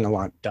you're getting a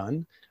lot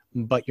done,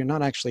 but you're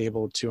not actually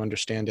able to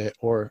understand it,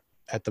 or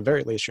at the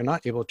very least, you're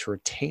not able to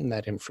retain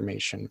that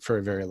information for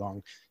a very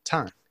long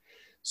time.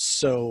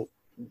 So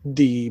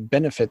the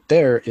benefit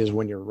there is,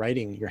 when you're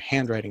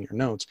handwriting your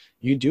notes,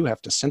 you do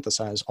have to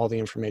synthesize all the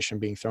information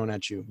being thrown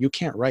at you. You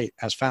can't write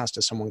as fast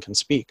as someone can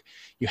speak.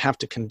 You have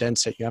to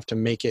condense it. You have to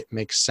make it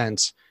make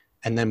sense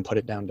and then put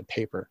it down to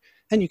paper.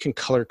 and you can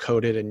color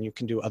code it, and you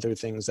can do other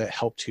things that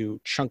help to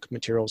chunk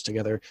materials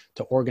together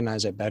to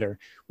organize it better,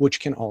 which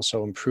can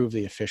also improve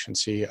the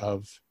efficiency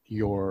of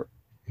your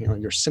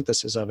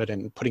synthesis of it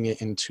and putting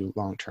it into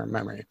long-term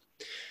memory.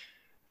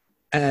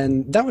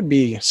 And that would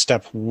be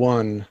step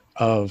one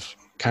of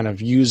kind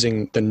of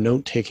using the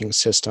note-taking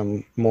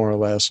system, more or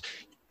less,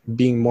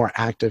 being more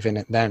active in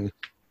it then.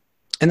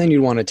 And then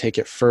you want to take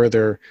it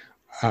further,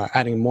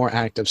 adding more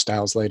active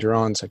styles later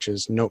on, such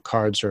as note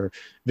cards or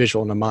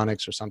visual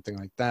mnemonics or something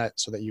like that,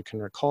 so that you can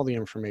recall the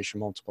information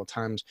multiple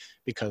times,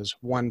 because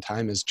one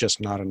time is just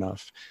not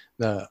enough.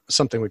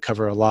 Something we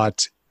cover a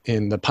lot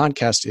in the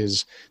podcast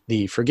is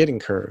the forgetting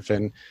curve.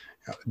 And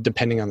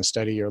depending on the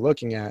study you're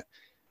looking at,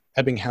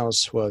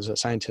 Ebbinghaus was a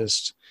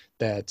scientist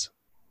that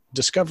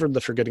discovered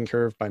the forgetting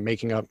curve by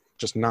making up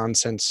just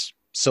nonsense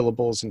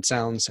syllables and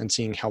sounds and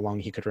seeing how long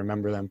he could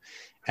remember them.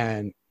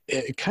 And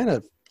it kind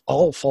of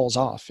all falls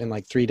off in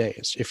like 3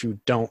 days if you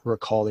don't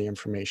recall the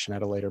information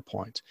at a later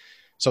point.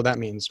 So that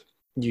means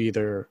you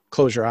either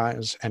close your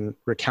eyes and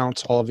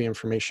recount all of the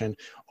information,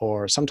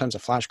 or sometimes a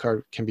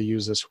flashcard can be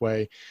used this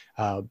way.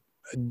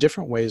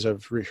 Different ways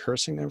of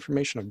rehearsing the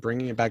information, of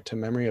bringing it back to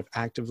memory, of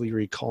actively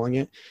recalling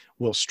it,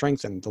 will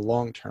strengthen the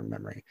long-term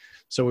memory.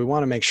 So we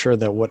want to make sure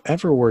that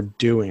whatever we're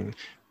doing,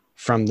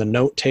 from the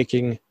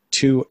note-taking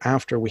to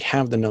after we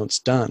have the notes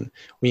done,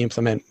 we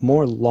implement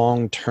more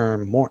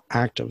long-term, more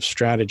active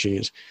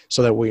strategies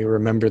so that we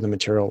remember the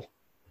material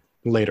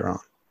later on.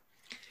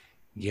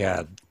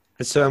 Yeah.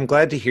 So I'm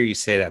glad to hear you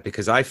say that,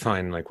 because I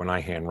find like when I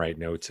handwrite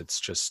notes, it's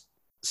just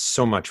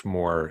so much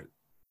more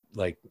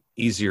like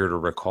easier to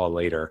recall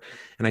later.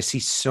 And I see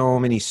so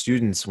many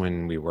students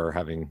when we were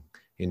having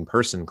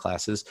in-person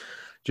classes,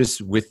 just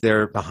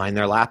behind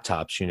their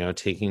laptops,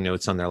 taking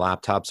notes on their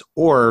laptops,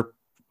 or,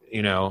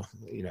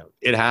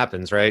 it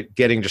happens, right?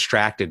 Getting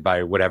distracted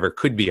by whatever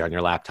could be on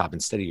your laptop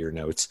instead of your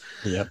notes.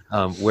 Yep.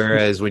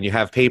 Whereas when you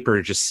have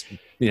paper, just,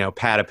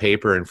 pad of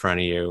paper in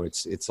front of you,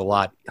 it's a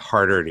lot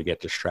harder to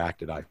get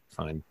distracted, I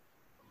find.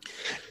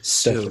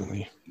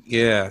 Definitely.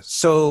 Yeah.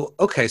 So,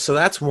 okay. So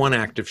that's one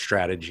active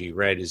strategy,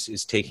 right?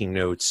 Is taking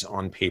notes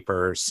on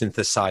paper,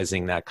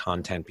 synthesizing that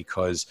content,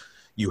 because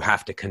you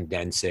have to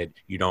condense it.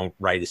 You don't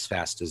write as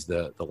fast as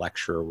the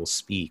lecturer will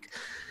speak.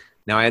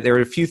 Now, there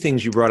were a few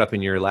things you brought up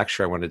in your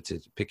lecture I wanted to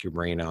pick your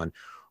brain on.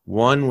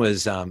 One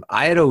was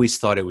I had always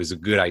thought it was a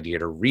good idea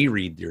to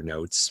reread your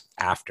notes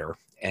after,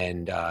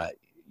 and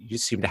you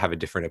seem to have a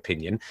different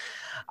opinion.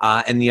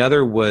 And the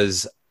other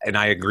was, and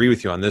I agree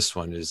with you on this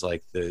one, is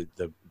like the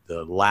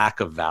lack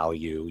of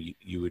value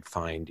you would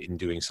find in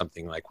doing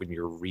something like when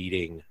you're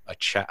reading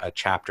a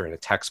chapter in a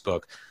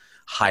textbook,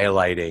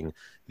 highlighting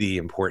the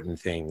important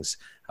things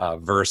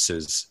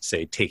versus,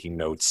 say, taking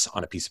notes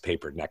on a piece of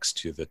paper next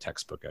to the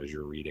textbook as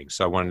you're reading.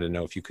 So I wanted to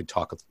know if you could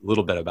talk a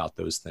little bit about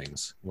those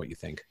things, what you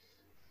think.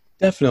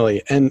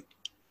 Definitely. And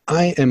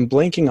I am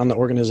blanking on the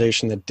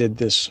organization that did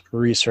this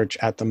research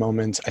at the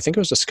moment. I think it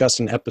was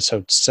discussed in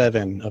episode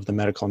 7 of The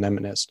Medical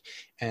Mnemonist.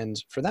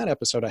 And for that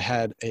episode, I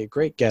had a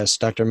great guest,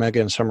 Dr.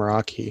 Megan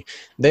Sumeraki.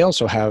 They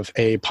also have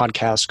a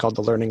podcast called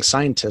the Learning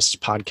Scientists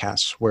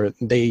Podcast, where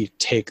they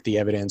take the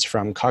evidence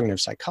from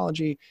cognitive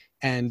psychology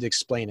and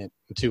explain it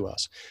to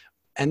us.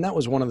 And that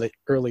was one of the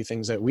early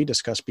things that we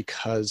discussed,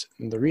 because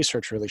the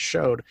research really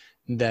showed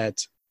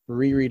that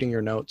rereading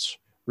your notes,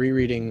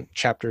 rereading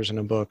chapters in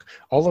a book,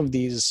 all of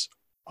these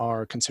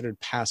are considered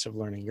passive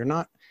learning. You're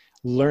not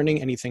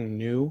learning anything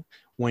new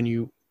when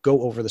you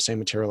go over the same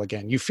material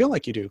again. You feel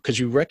like you do because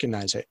you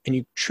recognize it, and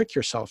you trick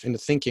yourself into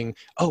thinking,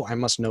 oh, I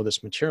must know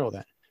this material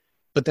then.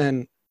 But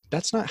then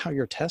that's not how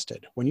you're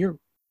tested. When you're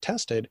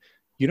tested,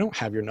 you don't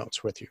have your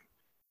notes with you.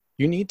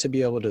 You need to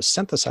be able to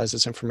synthesize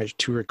this information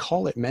to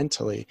recall it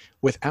mentally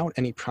without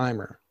any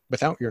primer,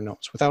 without your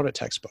notes, without a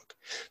textbook.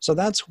 So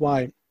that's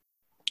why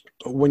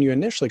when you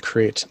initially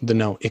create the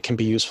note, it can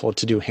be useful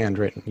to do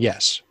handwritten,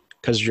 yes,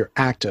 because you're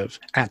active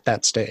at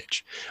that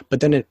stage.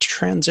 But then it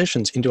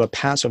transitions into a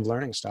passive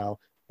learning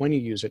style when you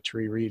use it to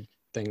reread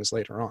things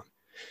later on.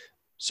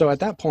 So at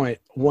that point,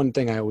 one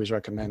thing I always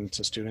recommend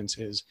to students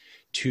is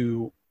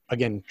to,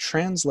 again,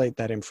 translate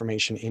that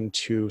information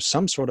into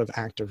some sort of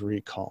active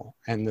recall.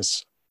 And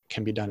this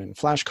can be done in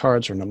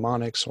flashcards or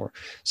mnemonics or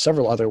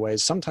several other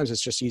ways. Sometimes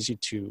it's just easy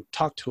to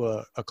talk to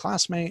a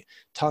classmate,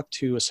 talk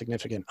to a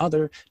significant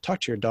other, talk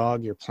to your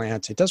dog, your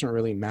plant. It doesn't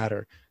really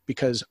matter,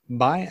 because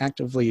by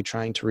actively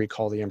trying to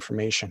recall the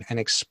information and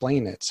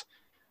explain it,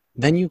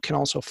 then you can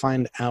also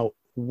find out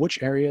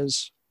which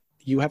areas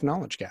you have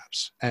knowledge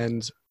gaps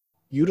and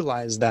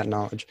utilize that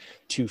knowledge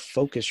to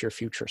focus your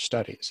future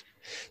studies.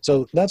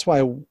 So that's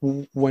why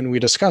when we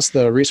discuss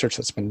the research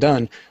that's been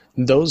done,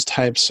 those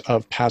types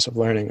of passive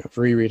learning, of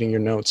rereading your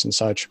notes and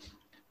such,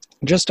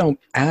 just don't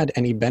add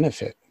any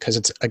benefit, because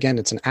it's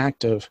an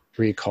active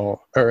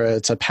recall, or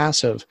it's a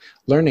passive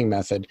learning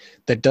method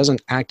that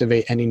doesn't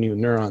activate any new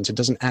neurons. It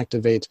doesn't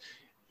activate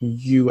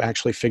you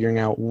actually figuring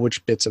out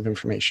which bits of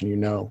information you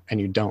know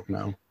and you don't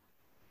know.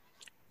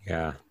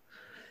 Yeah.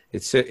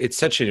 It's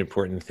such an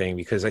important thing,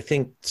 because I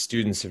think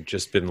students have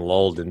just been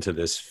lulled into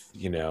this,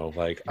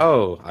 like,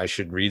 oh, I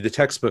should read the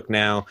textbook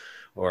now,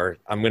 or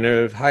I'm going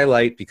to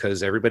highlight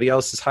because everybody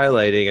else is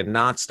highlighting, and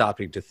not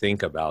stopping to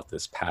think about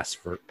this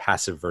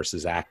passive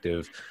versus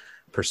active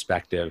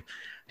perspective.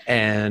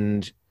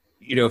 And,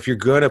 if you're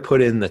going to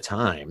put in the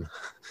time,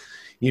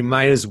 you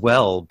might as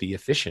well be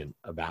efficient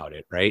about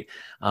it, right?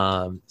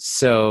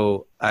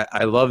 So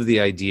I love the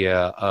idea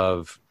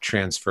of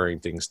transferring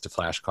things to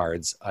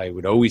flashcards. I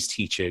would always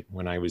teach it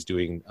when I was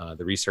doing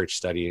the research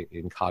study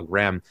in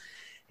CogRem.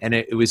 And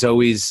it was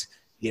always,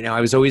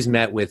 I was always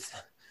met with,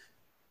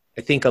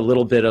 I think, a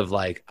little bit of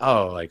like,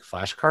 oh, like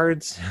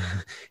flashcards?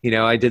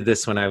 I did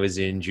this when I was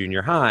in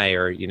junior high,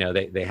 or,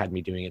 they had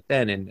me doing it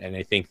then. And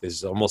I think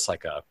there's almost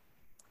like a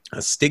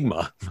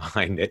stigma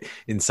behind it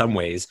in some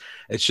ways.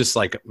 It's just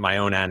like my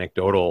own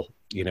anecdotal,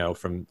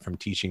 from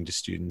teaching to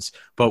students.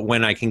 But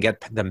when I can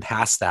get them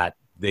past that,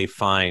 they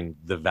find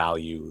the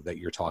value that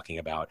you're talking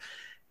about.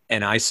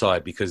 And I saw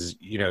it because,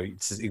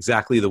 it's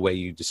exactly the way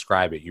you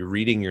describe it. You're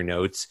reading your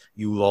notes,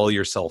 you lull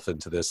yourself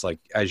into this, like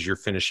as you're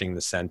finishing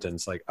the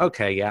sentence, like,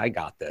 okay, yeah, I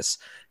got this.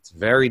 It's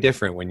very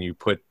different when you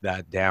put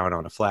that down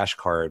on a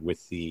flashcard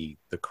with the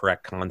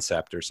correct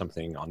concept or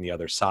something on the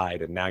other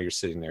side. And now you're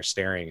sitting there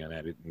staring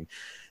at it, and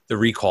the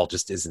recall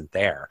just isn't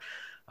there.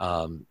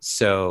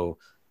 So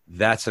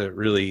that's a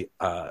really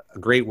a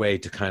great way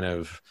to kind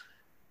of,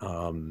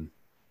 like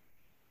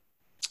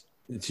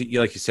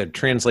you said,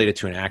 translate it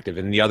to an active.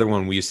 And the other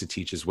one we used to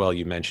teach as well,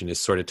 you mentioned,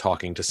 is sort of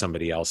talking to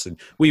somebody else. And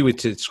we would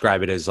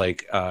describe it as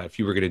like, if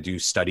you were going to do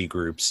study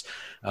groups,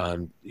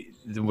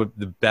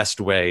 the best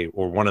way,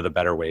 or one of the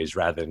better ways,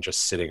 rather than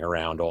just sitting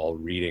around all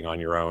reading on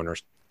your own or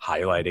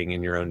highlighting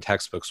in your own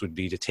textbooks, would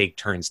be to take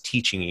turns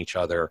teaching each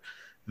other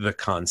the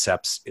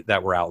concepts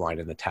that were outlined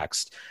in the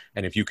text.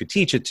 And if you could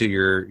teach it to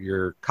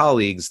your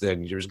colleagues,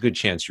 then there's a good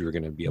chance you were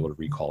going to be able to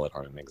recall it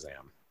on an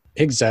exam.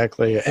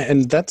 Exactly.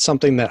 And that's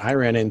something that I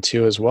ran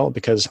into as well,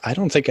 because I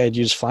don't think I'd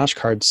used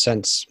flashcards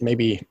since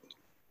maybe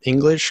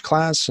English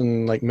class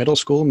in like middle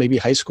school, maybe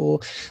high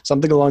school,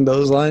 something along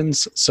those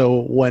lines.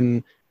 So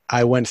when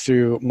I went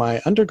through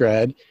my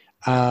undergrad,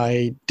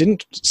 I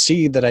didn't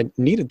see that I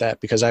needed that,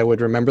 because I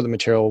would remember the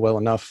material well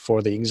enough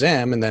for the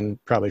exam and then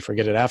probably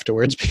forget it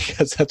afterwards,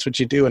 because that's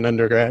what you do in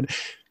undergrad.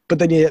 But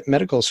then you hit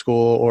medical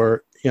school,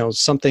 or,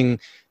 something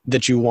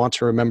that you want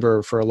to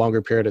remember for a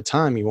longer period of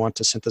time, you want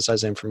to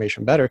synthesize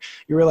information better,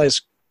 you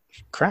realize,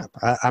 crap,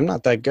 I'm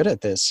not that good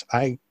at this.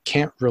 I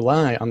can't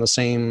rely on the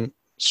same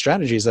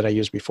strategies that I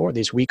used before.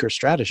 These weaker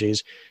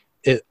strategies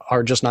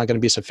are just not going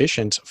to be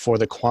sufficient for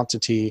the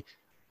quantity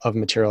of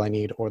material I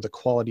need or the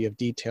quality of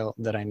detail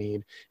that I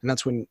need. And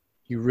that's when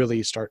you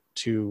really start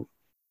to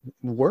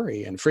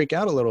worry and freak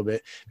out a little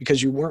bit,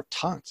 because you weren't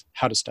taught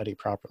how to study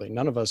properly.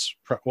 None of us,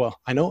 well,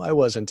 I know I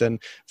wasn't. And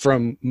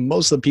from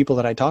most of the people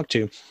that I talk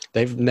to,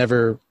 they've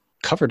never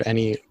covered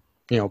any,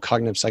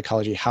 cognitive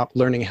psychology,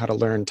 learning how to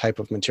learn type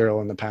of material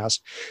in the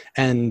past.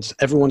 And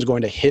everyone's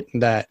going to hit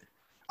that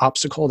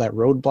obstacle, that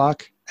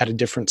roadblock at a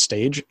different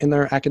stage in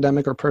their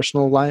academic or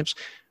personal lives.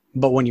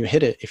 But when you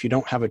hit it, if you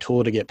don't have a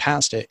tool to get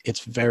past it,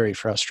 it's very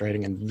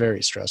frustrating and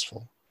very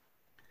stressful.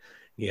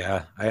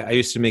 Yeah, I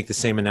used to make the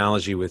same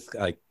analogy with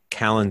like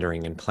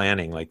calendaring and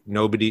planning. Like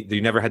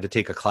you never had to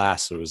take a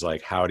class. It was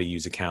like how to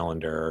use a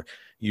calendar,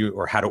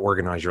 or how to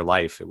organize your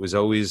life. It was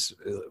always,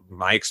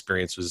 my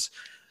experience was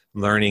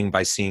learning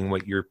by seeing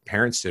what your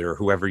parents did, or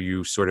whoever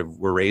you sort of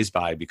were raised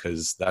by,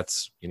 because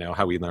that's,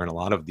 how we learn a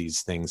lot of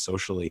these things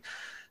socially.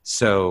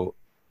 So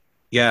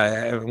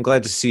yeah, I'm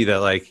glad to see that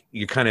like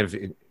you kind of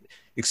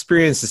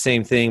experience the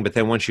same thing, but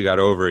then once you got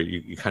over it,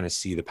 you kind of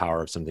see the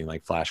power of something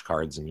like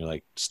flashcards, and you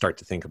like start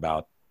to think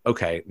about,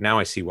 okay, now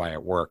I see why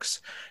it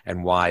works,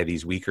 and why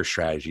these weaker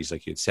strategies,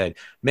 like you had said,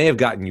 may have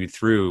gotten you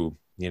through,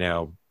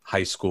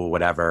 high school,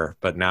 whatever,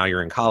 but now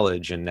you're in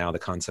college and now the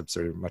concepts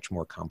are much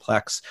more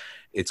complex.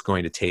 It's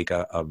going to take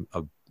a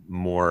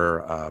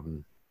more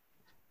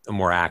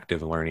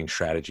active learning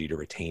strategy to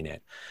retain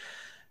it.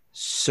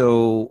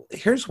 So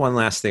here's one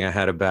last thing I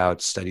had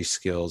about study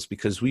skills,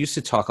 because we used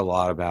to talk a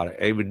lot about it.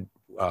 I would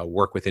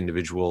work with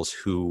individuals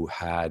who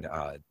had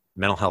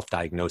mental health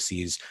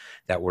diagnoses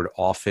that would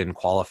often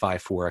qualify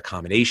for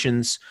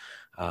accommodations,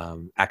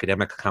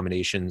 academic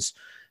accommodations.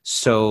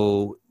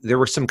 So there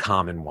were some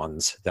common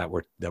ones that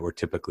were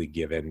typically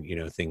given,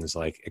 things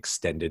like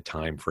extended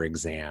time for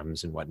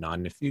exams and whatnot.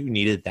 And if you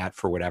needed that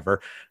for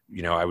whatever,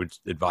 I would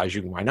advise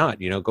you, why not,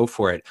 go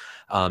for it.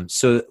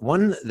 So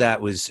one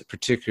that was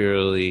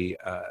particularly,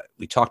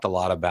 we talked a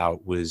lot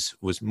about was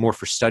more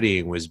for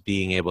studying, was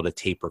being able to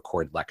tape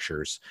record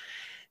lectures.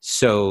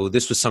 So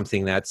this was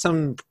something that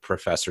some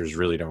professors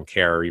really don't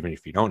care, even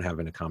if you don't have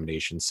an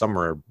accommodation. Some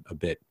are a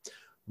bit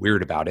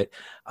weird about it.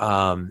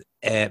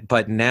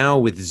 But now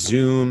with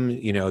Zoom,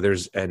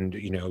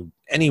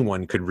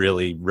 anyone could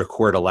really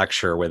record a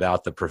lecture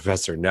without the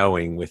professor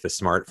knowing, with a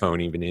smartphone,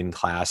 even in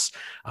class.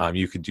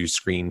 You could do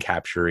screen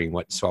capturing,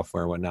 what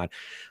software and whatnot.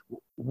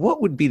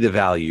 What would be the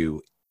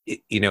value,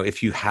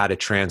 if you had a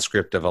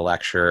transcript of a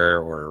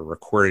lecture or a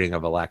recording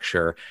of a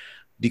lecture?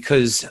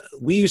 Because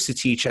we used to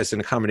teach as an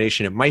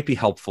accommodation, it might be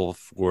helpful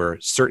for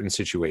certain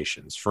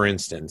situations. For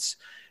instance,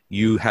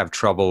 you have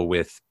trouble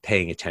with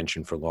paying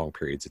attention for long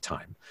periods of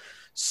time.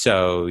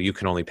 So you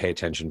can only pay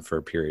attention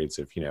for periods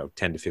of,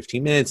 10 to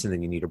 15 minutes, and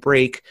then you need a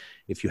break.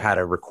 If you had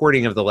a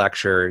recording of the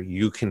lecture,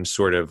 you can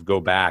sort of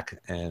go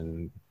back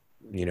and,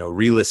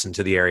 re-listen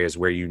to the areas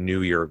where you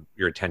knew your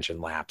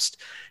attention lapsed,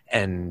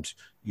 and,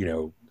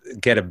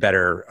 get a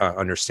better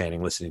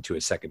understanding listening to it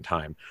a second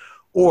time.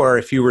 Or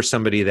if you were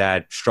somebody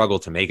that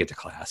struggled to make it to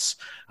class,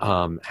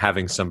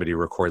 having somebody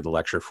record the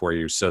lecture for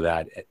you so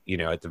that,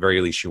 at the very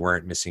least you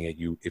weren't missing it.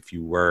 If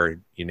you were,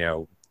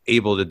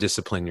 able to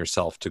discipline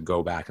yourself to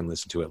go back and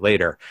listen to it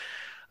later.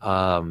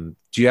 Do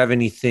you have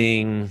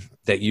anything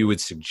that you would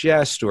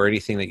suggest, or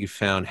anything that you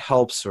found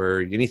helps, or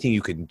anything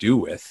you can do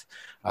with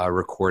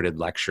recorded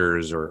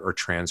lectures or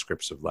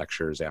transcripts of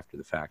lectures after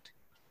the fact?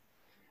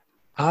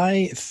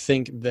 I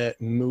think that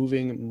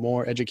moving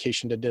more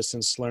education to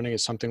distance learning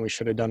is something we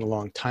should have done a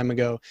long time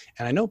ago.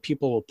 And I know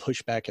people will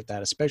push back at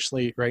that,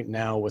 especially right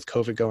now with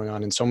COVID going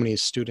on and so many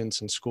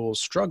students and schools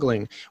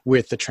struggling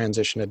with the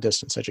transition to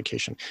distance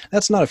education.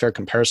 That's not a fair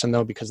comparison,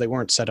 though, because they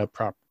weren't set up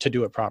to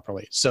do it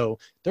properly. So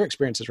their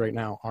experiences right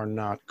now are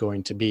not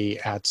going to be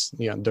at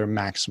their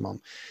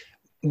maximum.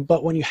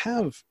 But when you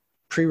have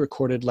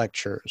pre-recorded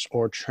lectures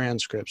or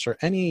transcripts or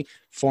any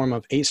form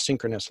of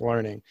asynchronous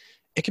learning,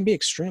 it can be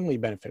extremely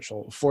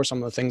beneficial for some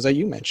of the things that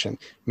you mentioned.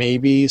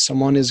 Maybe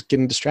someone is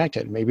getting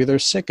distracted. Maybe they're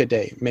sick a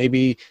day.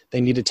 Maybe they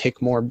need to take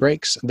more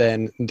breaks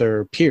than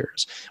their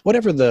peers.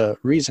 Whatever the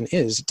reason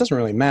is, it doesn't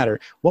really matter.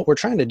 What we're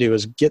trying to do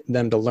is get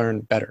them to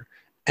learn better.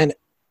 And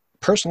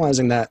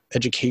personalizing that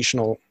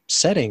educational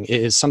setting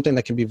is something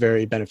that can be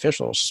very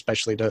beneficial,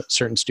 especially to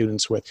certain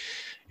students with,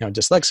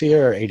 dyslexia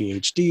or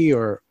ADHD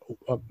or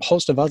a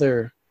host of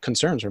other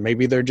concerns, or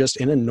maybe they're just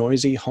in a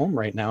noisy home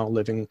right now,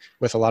 living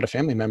with a lot of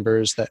family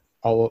members that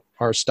all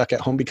are stuck at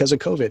home because of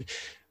COVID.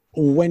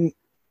 When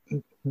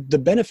the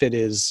benefit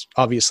is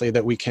obviously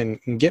that we can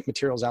get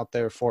materials out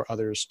there for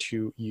others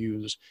to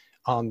use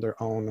on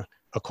their own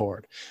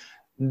accord.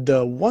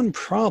 The one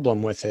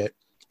problem with it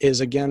is,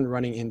 again,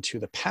 running into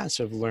the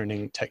passive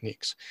learning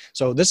techniques.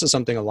 So this is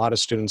something a lot of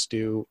students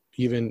do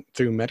even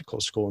through medical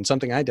school. And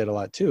something I did a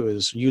lot too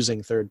is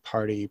using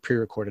third-party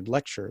pre-recorded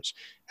lectures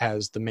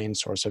as the main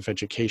source of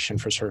education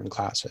for certain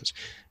classes.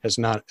 As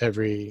not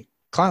every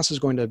class is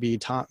going to be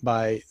taught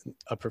by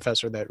a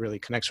professor that really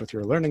connects with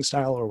your learning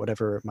style or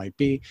whatever it might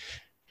be.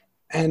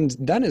 And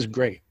that is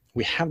great.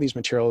 We have these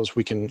materials,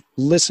 we can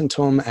listen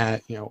to them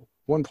at,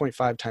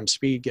 1.5 times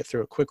speed, get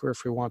through it quicker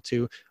if we want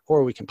to,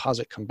 or we can pause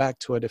it, come back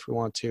to it if we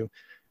want to.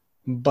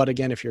 But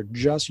again, if you're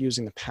just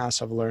using the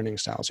passive learning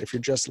styles, if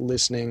you're just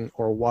listening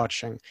or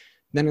watching,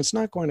 then it's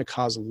not going to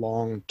cause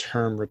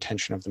long-term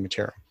retention of the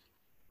material.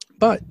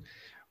 But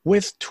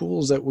with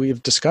tools that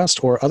we've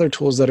discussed or other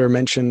tools that are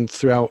mentioned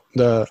throughout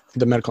the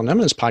Medical in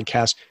Eminence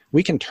podcast,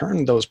 we can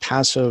turn those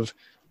passive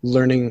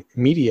learning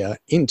media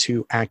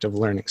into active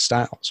learning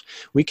styles.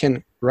 We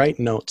can write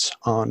notes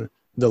on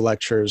the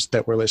lectures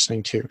that we're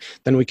listening to.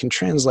 Then we can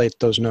translate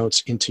those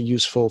notes into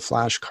useful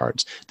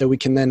flashcards that we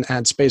can then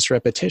add spaced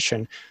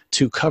repetition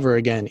to cover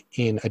again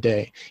in a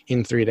day,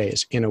 in 3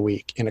 days, in a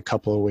week, in a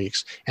couple of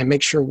weeks, and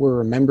make sure we're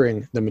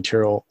remembering the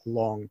material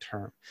long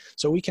term.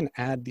 So we can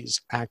add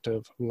these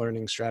active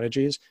learning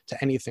strategies to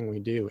anything we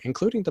do,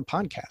 including the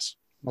podcast.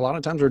 A lot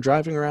of times we're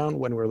driving around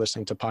when we're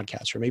listening to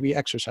podcasts, or maybe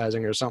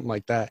exercising or something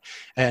like that,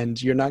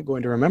 and you're not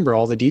going to remember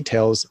all the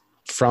details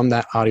from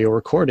that audio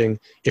recording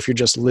if you're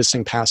just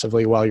listening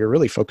passively while you're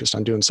really focused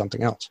on doing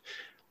something else.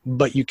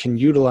 But you can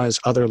utilize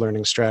other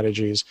learning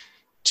strategies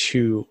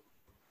to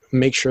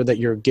make sure that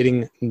you're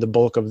getting the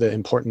bulk of the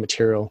important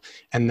material,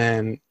 and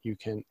then you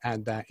can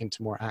add that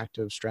into more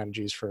active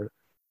strategies for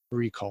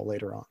recall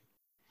later on.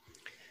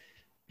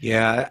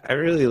 Yeah, I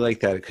really like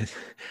that, because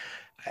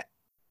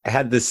I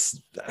had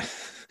this,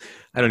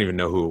 I don't even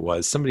know who it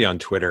was, somebody on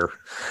Twitter,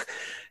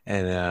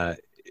 and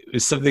it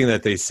was something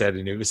that they said,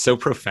 and it was so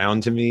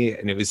profound to me,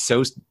 and it was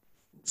so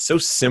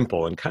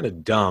simple and kind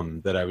of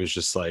dumb that I was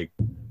just like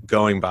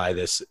going by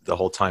this the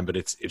whole time. But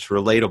it's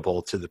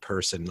relatable to the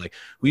person. Like,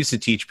 we used to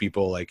teach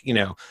people, like,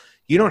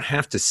 you don't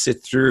have to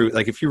sit through,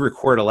 like, if you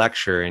record a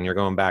lecture and you're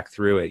going back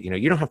through it,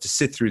 you don't have to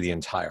sit through the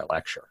entire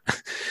lecture.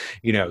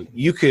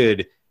 You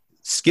could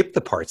skip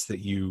the parts that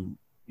you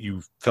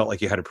felt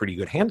like you had a pretty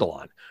good handle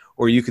on,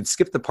 or you could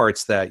skip the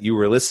parts that you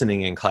were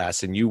listening in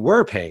class and you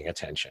were paying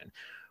attention.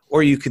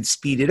 Or you could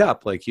speed it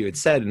up, like you had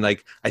said. And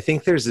like, I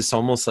think there's this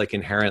almost like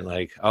inherent,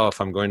 like, oh, if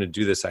I'm going to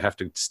do this, I have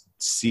to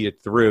see it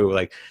through.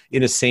 Like,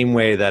 in the same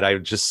way that I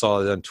just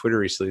saw on Twitter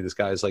recently, this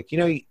guy was like,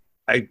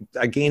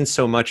 I gained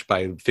so much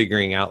by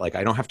figuring out, like,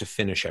 I don't have to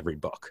finish every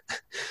book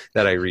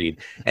that I read.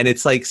 And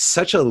it's like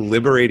such a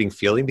liberating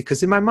feeling,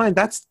 because in my mind,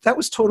 that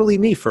was totally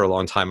me for a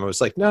long time. I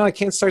was like, no, I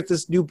can't start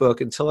this new book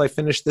until I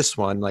finish this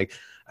one. Like,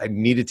 I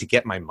needed to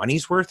get my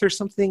money's worth or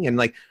something. And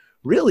like,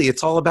 really,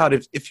 it's all about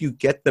if you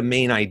get the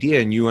main idea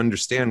and you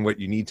understand what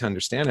you need to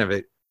understand of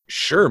it,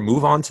 sure,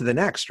 move on to the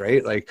next,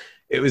 right? Like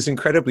it was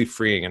incredibly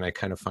freeing, and I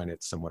kind of find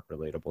it somewhat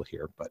relatable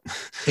here, but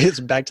It's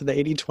back to the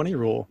 80/20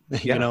 rule.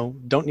 yeah,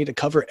 Don't need to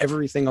cover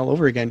everything all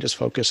over again. Just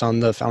focus on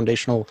the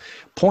foundational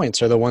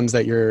points or the ones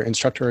that your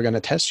instructor are going to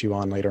test you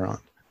on later on.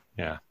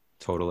 yeah,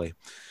 totally.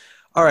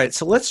 All right,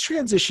 so let's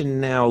transition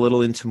now a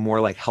little into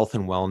more like health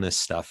and wellness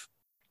stuff.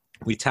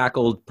 We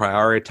tackled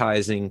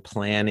prioritizing,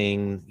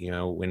 planning,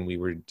 when we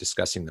were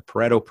discussing the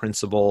Pareto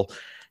principle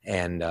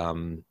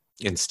and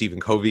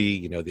Stephen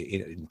Covey,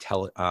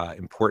 the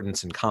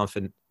importance and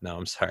confidence. No,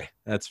 I'm sorry.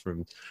 That's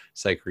from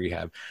Psych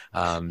Rehab.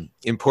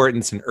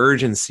 Importance and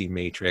urgency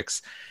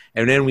matrix.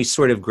 And then we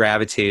sort of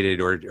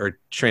gravitated or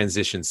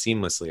transitioned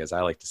seamlessly, as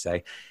I like to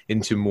say,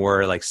 into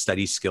more like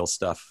study skill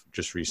stuff.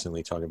 Just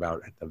recently talking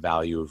about the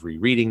value of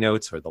rereading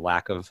notes or the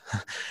lack of,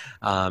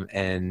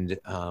 and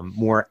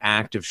more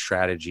active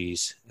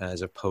strategies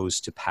as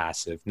opposed to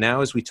passive.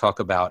 Now, as we talk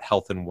about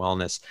health and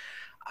wellness,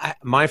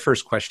 my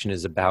first question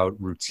is about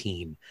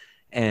routine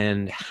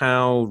and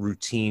how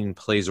routine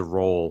plays a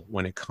role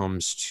when it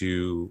comes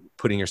to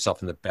putting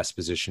yourself in the best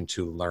position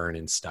to learn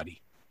and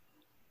study.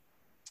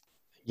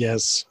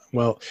 Yes.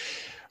 Well,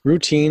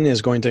 routine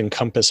is going to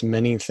encompass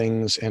many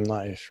things in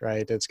life,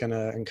 right? It's going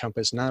to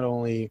encompass not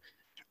only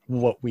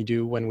what we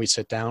do when we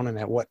sit down and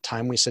at what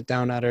time we sit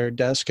down at our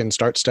desk and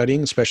start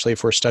studying, especially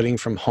if we're studying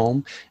from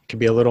home. It can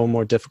be a little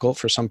more difficult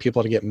for some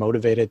people to get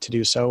motivated to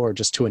do so or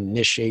just to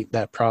initiate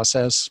that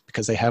process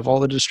because they have all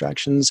the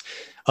distractions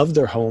of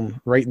their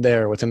home right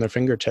there within their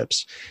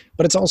fingertips.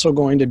 But it's also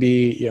going to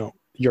be,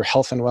 your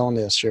health and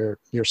wellness,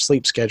 your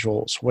sleep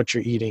schedules, what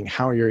you're eating,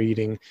 how you're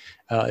eating,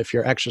 if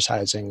you're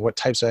exercising, what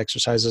types of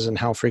exercises and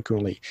how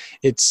frequently.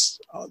 It's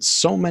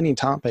so many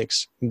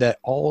topics that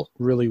all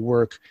really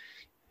work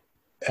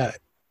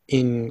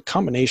in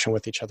combination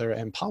with each other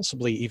and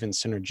possibly even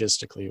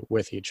synergistically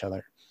with each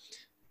other.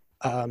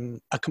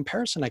 A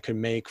comparison I could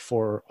make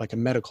for like a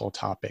medical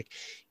topic,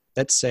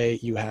 let's say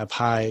you have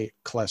high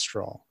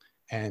cholesterol,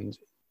 and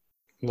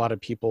a lot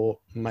of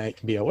people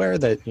might be aware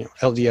that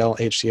LDL,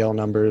 HDL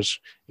numbers,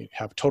 you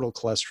have total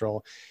cholesterol.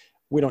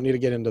 We don't need to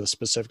get into the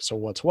specifics of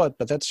what's what,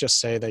 but let's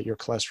just say that your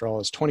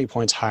cholesterol is 20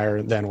 points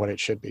higher than what it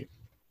should be.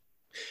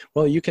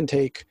 Well, you can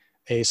take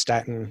a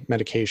statin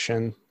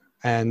medication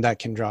and that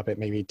can drop it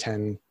maybe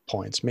 10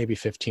 points, maybe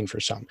 15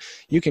 for some.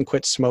 You can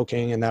quit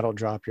smoking and that'll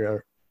drop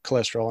your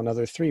cholesterol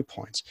another 3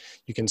 points.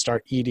 You can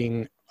start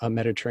eating a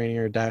Mediterranean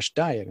or DASH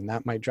diet and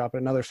that might drop it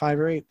another 5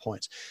 or 8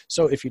 points.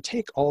 So if you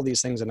take all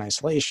these things in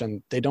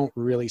isolation, they don't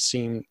really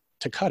seem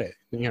to cut it.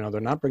 They're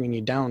not bringing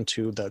you down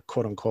to the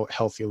quote unquote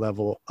healthy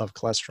level of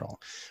cholesterol,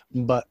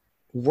 but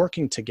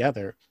working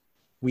together,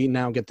 we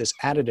now get this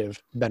additive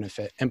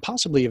benefit and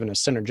possibly even a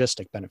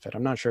synergistic benefit.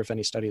 I'm not sure if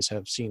any studies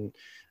have seen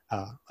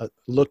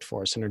looked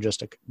for a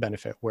synergistic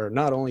benefit where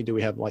not only do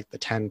we have like the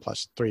 10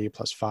 plus 3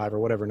 plus 5 or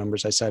whatever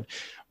numbers I said,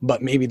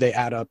 but maybe they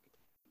add up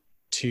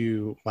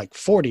to like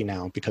 40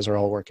 now because they're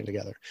all working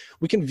together.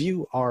 We can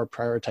view our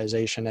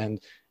prioritization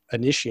and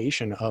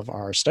initiation of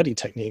our study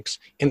techniques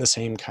in the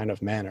same kind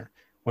of manner.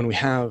 When we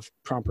have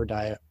proper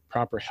diet,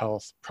 proper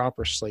health,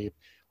 proper sleep,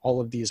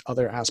 all of these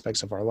other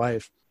aspects of our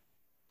life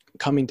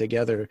coming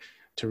together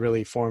to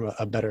really form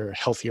a better,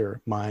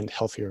 healthier mind,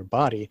 healthier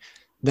body,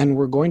 then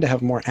we're going to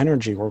have more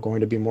energy. We're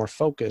going to be more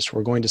focused.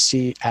 We're going to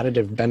see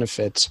additive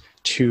benefits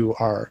to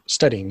our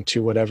studying,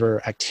 to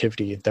whatever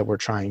activity that we're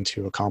trying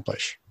to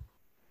accomplish.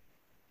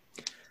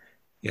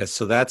 Yeah,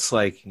 so that's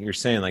like you're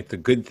saying, like the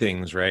good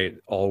things, right?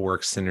 All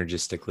work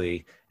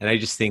synergistically, and I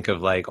just think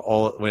of like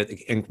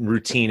and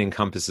routine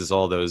encompasses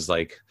all those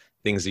like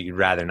things that you'd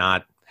rather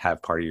not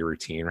have part of your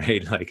routine,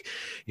 right? Like,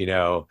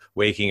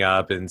 waking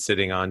up and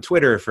sitting on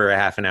Twitter for a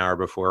half an hour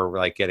before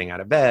like getting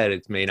out of bed.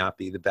 It may not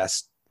be the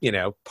best,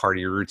 part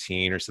of your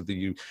routine or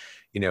something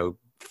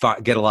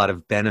get a lot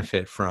of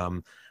benefit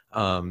from.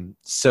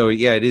 So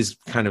yeah, it is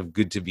kind of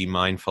good to be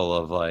mindful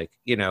of like,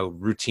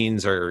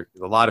 routines are,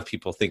 a lot of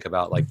people think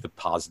about like the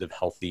positive,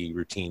 healthy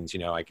routines,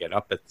 I get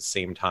up at the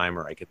same time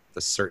or I get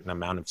a certain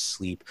amount of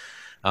sleep.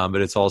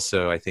 But it's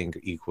also, I think,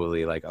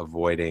 equally like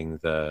avoiding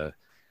the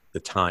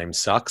time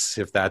sucks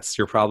if that's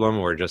your problem,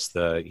 or just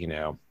the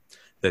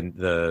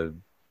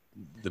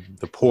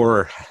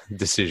poor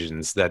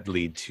decisions that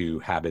lead to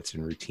habits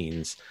and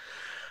routines.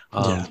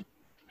 Yeah.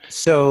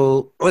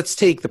 So let's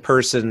take the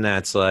person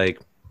that's like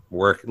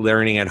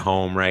learning at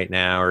home right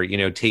now, or,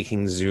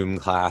 taking Zoom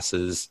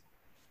classes.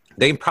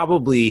 They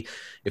probably,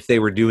 if they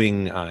were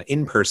doing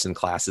in-person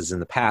classes in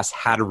the past,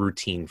 had a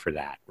routine for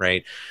that,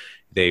 right?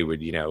 They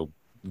would,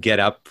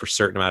 get up for a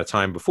certain amount of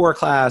time before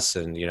class,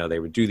 and they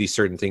would do these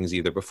certain things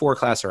either before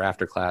class or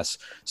after class.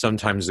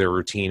 Sometimes their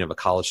routine of a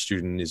college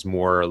student is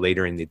more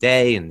later in the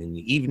day and in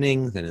the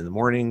evening than in the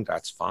morning.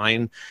 That's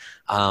fine.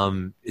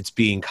 It's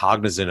being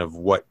cognizant of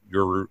what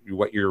you're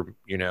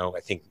I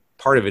think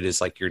part of it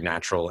is like your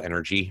natural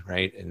energy,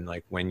 right? And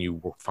like when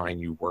you find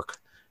you work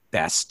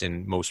best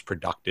and most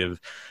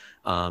productive.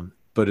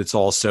 But it's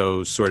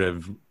also sort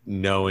of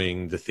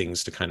knowing the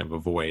things to kind of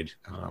avoid.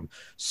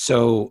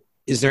 So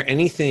is there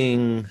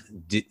anything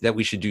that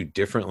we should do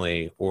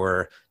differently,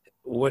 or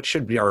what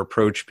should be our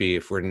approach be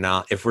if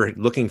we're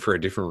looking for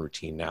a different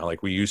routine now?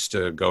 Like we used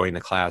to going to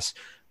class,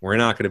 we're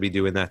not going to be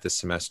doing that this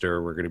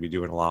semester. We're going to be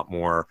doing a lot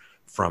more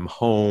from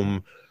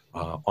home,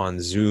 on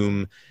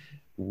Zoom.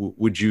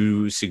 Would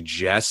you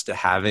suggest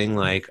having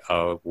like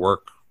a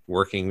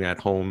working at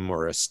home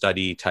or a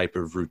study type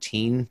of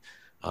routine?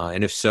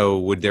 And if so,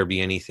 would there be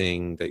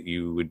anything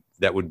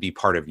that would be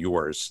part of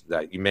yours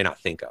that you may not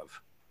think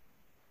of?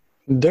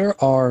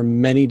 There are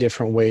many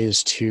different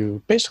ways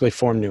to basically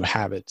form new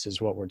habits,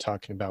 is what we're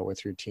talking about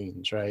with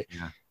routines, right?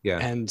 Yeah. Yeah.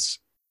 And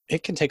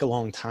it can take a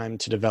long time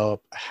to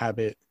develop a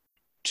habit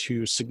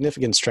to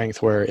significant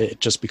strength where it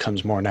just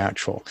becomes more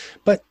natural.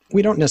 But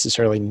we don't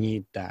necessarily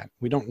need that.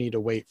 We don't need to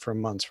wait for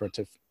months for it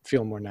to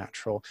feel more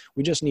natural.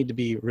 We just need to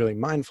be really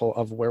mindful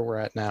of where we're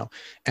at now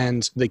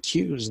and the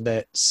cues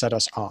that set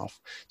us off.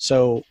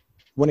 So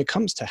when it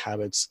comes to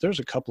habits, there's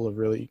a couple of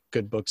really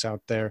good books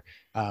out there.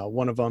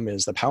 One of them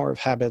is The Power of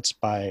Habits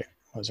by,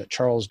 was it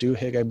Charles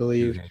Duhigg, I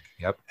believe?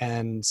 Yep.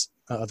 And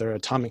other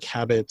Atomic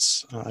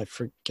Habits. I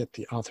forget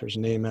the author's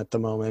name at the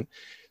moment.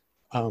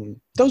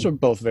 Those are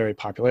both very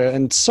popular.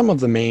 And some of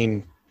the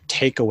main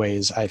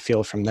takeaways I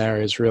feel from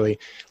there is really,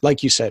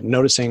 like you said,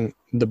 noticing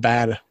the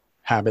bad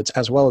habits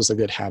as well as the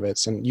good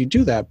habits. And you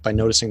do that by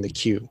noticing the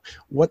cue.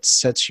 What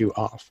sets you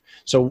off?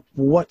 So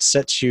what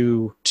sets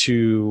you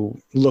to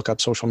look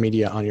up social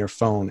media on your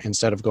phone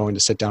instead of going to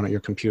sit down at your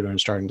computer and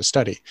starting to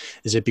study?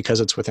 Is it because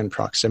it's within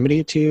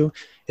proximity to you?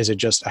 Is it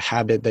just a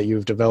habit that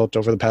you've developed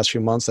over the past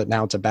few months that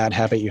now it's a bad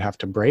habit you have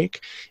to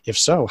break? If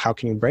so, how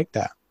can you break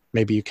that?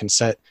 Maybe you can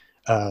set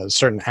a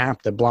certain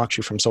app that blocks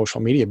you from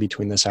social media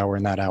between this hour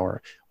and that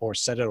hour, or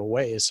set it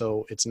away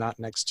so it's not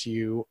next to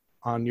you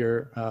on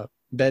your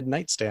bed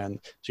nightstand.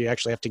 So you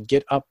actually have to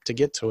get up to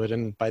get to it.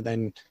 And by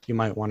then you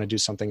might want to do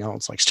something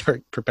else, like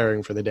start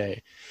preparing for the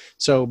day.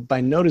 So by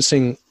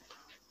noticing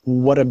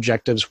what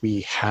objectives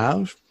we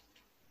have,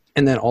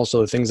 and then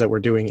also the things that we're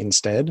doing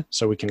instead,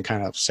 so we can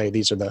kind of say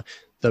these are the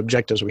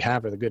objectives we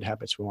have, or the good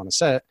habits we want to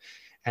set,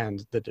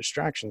 and the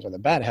distractions or the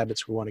bad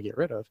habits we want to get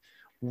rid of.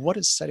 What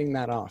is setting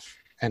that off?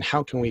 And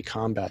how can we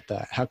combat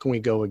that? How can we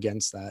go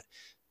against that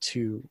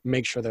to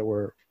make sure that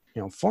we're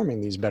forming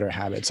these better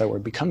habits, that we're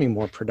becoming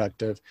more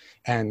productive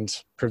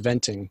and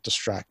preventing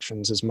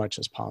distractions as much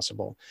as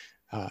possible?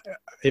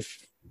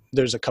 If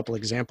there's a couple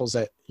examples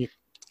that you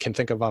can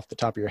think of off the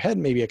top of your head,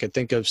 maybe I could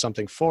think of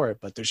something for it,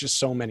 but there's just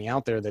so many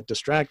out there that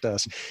distract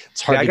us.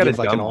 It's hard to give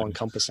like an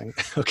all-encompassing.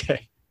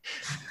 Okay.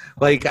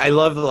 Like I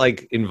love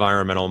like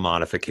environmental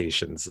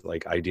modifications,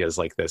 like ideas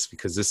like this,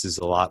 because this is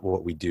a lot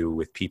what we do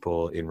with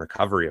people in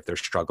recovery if they're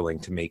struggling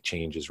to make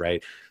changes,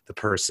 right? The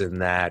person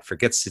that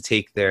forgets to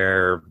take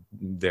their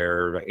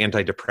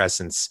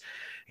antidepressants,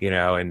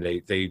 and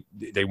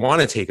they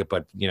want to take it,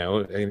 but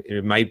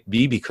it might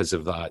be because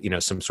of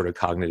some sort of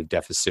cognitive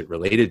deficit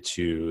related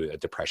to a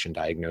depression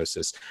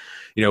diagnosis.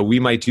 We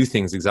might do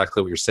things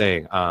exactly what you're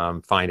saying.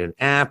 Find an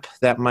app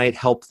that might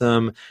help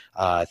them.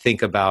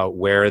 Think about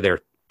where they're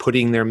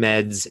putting their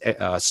meds,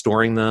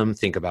 storing them,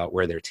 think about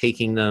where they're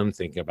taking them,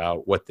 think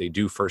about what they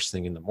do first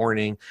thing in the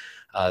morning.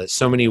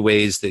 So many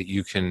ways that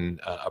you can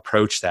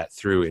approach that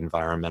through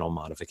environmental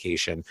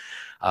modification.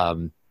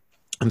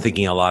 I'm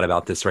thinking a lot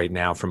about this right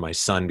now for my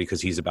son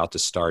because he's about to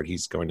start.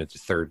 He's going into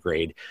third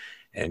grade,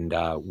 and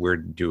we're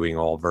doing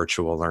all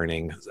virtual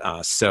learning.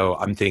 So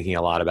I'm thinking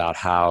a lot about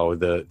how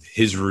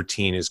his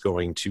routine is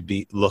going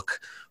to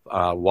look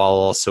while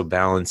also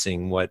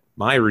balancing what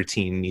my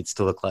routine needs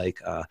to look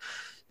like.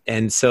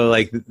 And so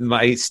like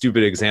my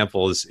stupid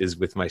example is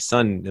with my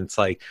son. It's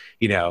like,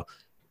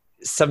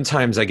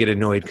 sometimes I get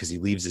annoyed because he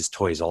leaves his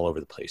toys all over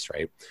the place.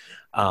 Right.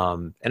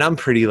 And I'm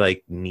pretty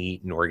like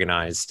neat and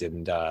organized,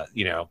 and,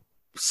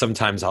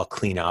 sometimes I'll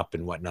clean up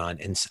and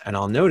whatnot. And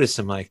I'll notice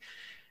I'm like,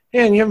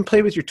 man, you haven't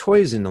played with your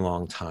toys in a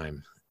long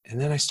time.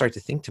 And then I start to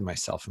think to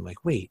myself, I'm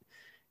like, wait,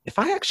 if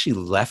I actually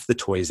left the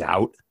toys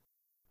out,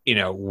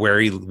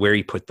 where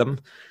he put them,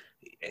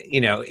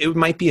 it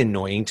might be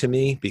annoying to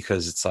me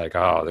because it's like,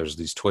 oh, there's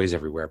these toys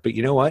everywhere. But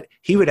you know what?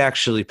 He would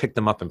actually pick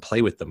them up and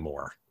play with them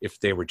more if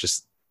they were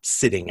just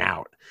sitting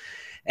out.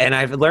 And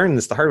I've learned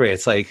this the hard way.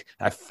 It's like,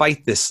 I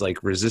fight this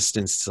like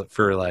resistance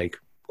for like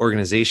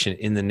organization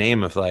in the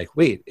name of like,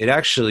 wait, it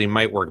actually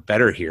might work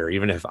better here,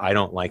 even if I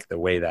don't like the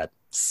way that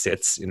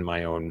sits in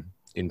my own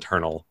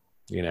internal,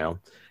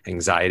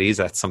 anxieties.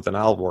 That's something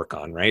I'll work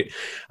on. Right.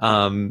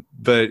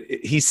 But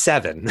he's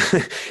 7.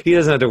 He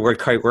doesn't have to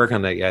quite work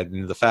on that yet.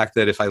 And the fact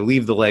that if I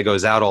leave the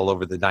Legos out all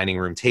over the dining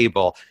room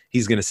table,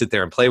 he's going to sit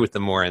there and play with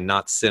them more and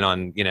not sit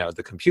on,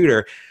 the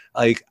computer.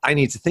 Like I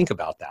need to think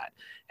about that.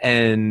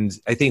 And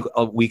I think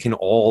we can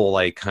all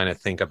like kind of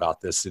think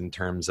about this in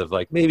terms of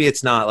like, maybe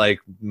it's not like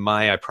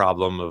my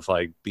problem of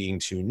like being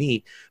too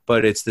neat,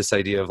 but it's this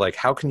idea of like,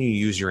 how can you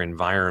use your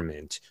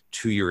environment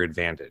to your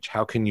advantage?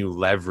 How can you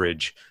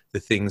leverage the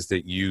things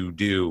that you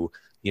do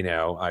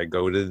I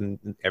go to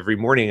every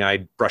morning,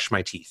 I brush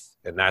my teeth,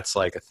 and that's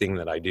like a thing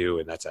that I do,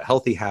 and that's a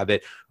healthy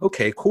habit.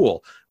 Okay,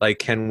 cool. Like,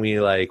 can we,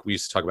 like, we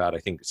used to talk about, I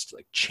think it's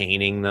like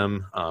chaining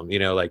them,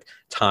 like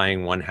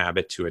tying one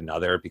habit to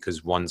another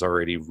because one's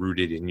already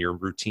rooted in your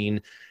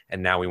routine.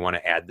 And now we want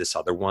to add this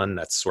other one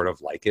that's sort of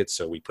like it.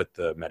 So we put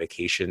the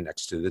medication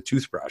next to the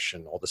toothbrush,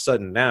 and all of a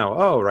sudden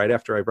now, right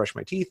after I brush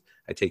my teeth,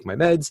 I take my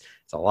meds.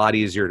 It's a lot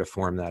easier to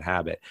form that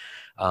habit.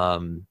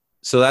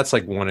 So that's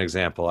like one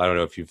example. I don't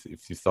know if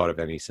you've thought of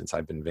any since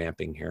I've been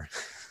vamping here.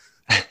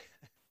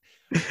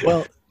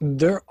 Well,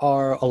 there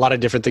are a lot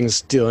of different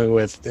things dealing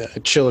with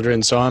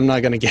children, so I'm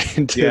not going to get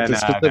into the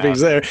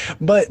specifics there.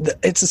 But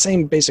it's the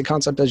same basic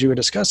concept as you were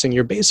discussing.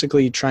 You're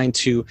basically trying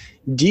to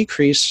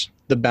decrease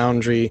the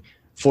boundary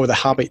for the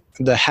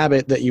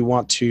habit that you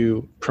want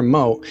to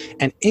promote,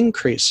 and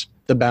increase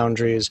the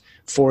boundaries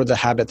for the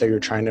habit that you're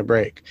trying to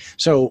break.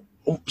 So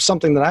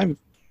something that I've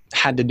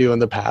had to do in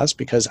the past,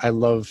 because I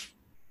love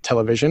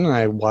television and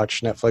I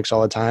watch Netflix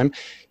all the time,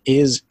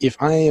 is if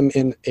I am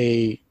in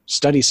a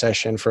study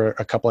session for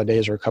a couple of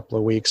days or a couple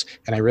of weeks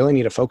and I really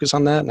need to focus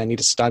on that and I need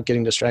to stop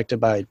getting distracted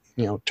by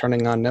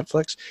turning on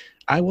Netflix,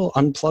 I will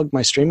unplug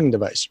my streaming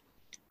device,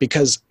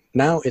 because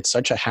now it's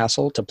such a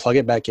hassle to plug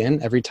it back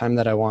in every time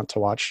that I want to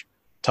watch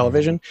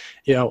television.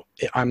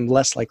 I'm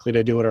less likely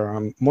to do it, or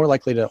I'm more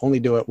likely to only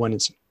do it when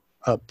it's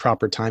a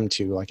proper time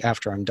to, like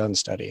after I'm done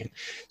studying.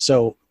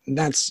 So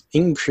that's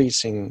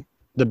increasing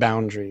the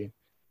boundary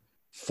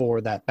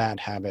for that bad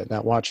habit,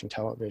 that watching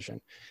television.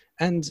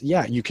 And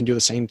yeah, you can do the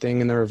same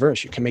thing in the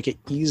reverse. You can make it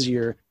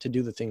easier to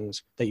do the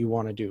things that you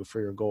want to do for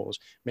your goals.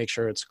 Make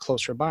sure it's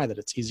closer by, that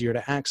it's easier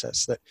to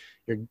access, that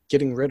you're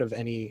getting rid of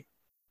any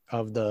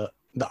of the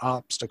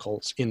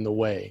obstacles in the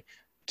way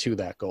to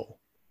that goal.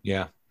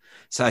 Yeah.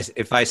 So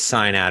if I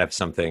sign out of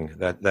something,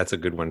 that's a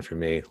good one for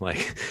me. Like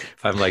if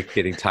I'm like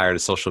getting tired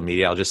of social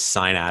media, I'll just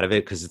sign out of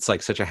it, because it's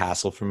like such a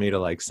hassle for me to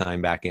like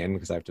sign back in,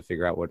 because I have to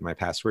figure out what my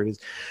password is.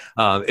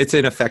 It's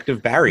an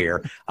effective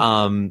barrier.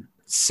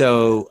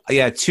 So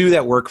yeah, two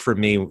that work for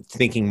me,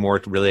 thinking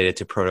more related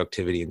to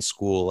productivity in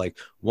school. Like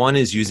one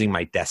is using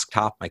my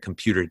desktop, my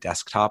computer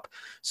desktop.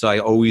 So I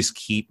always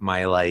keep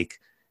my like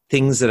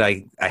things that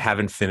I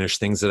haven't finished,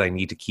 things that I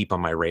need to keep on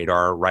my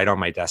radar right on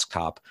my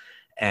desktop.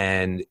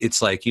 And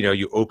it's like,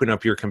 you open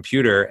up your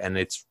computer and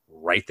it's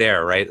right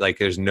there, right? Like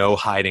there's no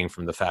hiding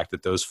from the fact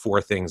that those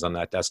 4 things on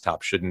that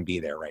desktop shouldn't be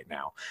there right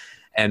now.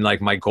 And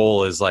like my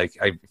goal is, like,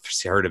 I've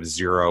heard of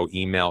zero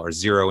email or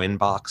zero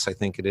inbox, I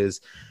think it is.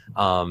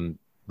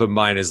 But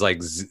mine is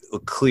like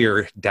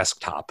clear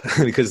desktop,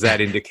 because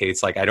that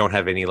indicates like I don't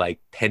have any like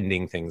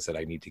pending things that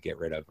I need to get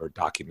rid of or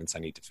documents I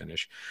need to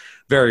finish.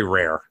 Very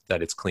rare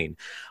that it's clean.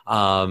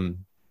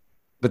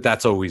 But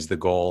that's always the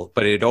goal.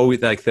 But it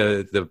always, like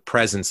the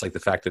presence, like the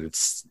fact that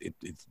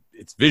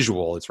it's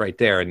visual, it's right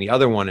there. And the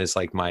other one is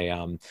like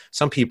my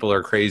some people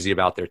are crazy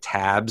about their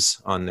tabs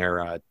on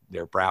their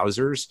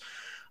browsers.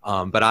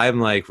 But I'm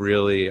like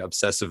really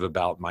obsessive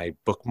about my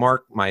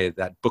bookmark,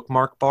 that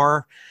bookmark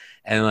bar.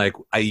 And like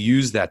I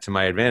use that to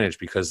my advantage,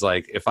 because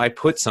like if I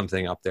put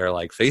something up there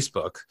like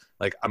Facebook,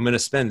 like I'm going to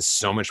spend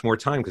so much more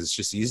time, because it's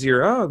just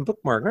easier. Oh,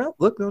 bookmark. Well,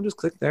 look, I'll just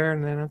click there,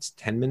 and then it's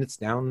 10 minutes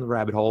down the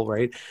rabbit hole,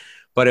 right?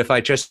 But if I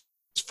just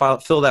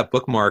fill that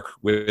bookmark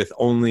with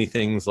only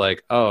things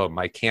like,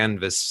 my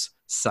Canvas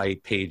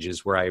site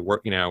pages where I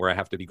work, where I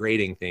have to be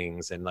grading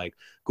things, and like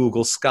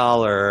Google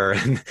Scholar,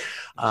 and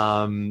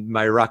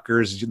my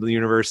Rutgers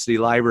University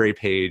Library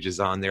page is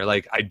on there.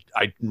 Like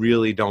I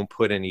really don't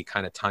put any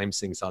kind of time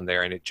sinks on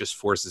there, and it just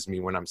forces me,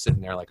 when I'm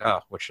sitting there like,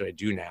 what should I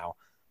do now?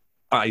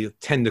 I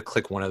tend to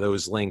click one of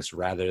those links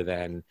rather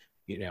than,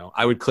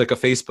 I would click a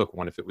Facebook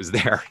one if it was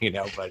there,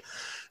 but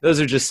those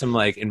are just some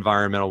like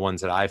environmental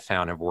ones that I've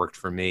found have worked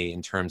for me,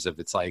 in terms of,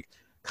 it's like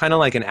kind of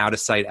like an out of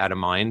sight, out of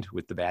mind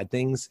with the bad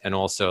things, and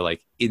also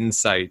like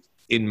insight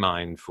in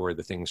mind for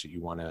the things that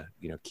you want to,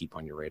 keep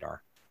on your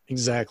radar.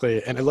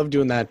 Exactly. And I love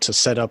doing that to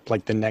set up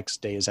like the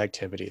next day's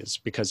activities,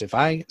 because if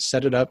I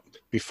set it up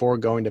before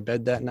going to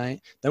bed that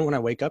night, then when I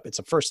wake up, it's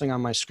the first thing on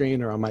my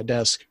screen or on my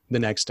desk the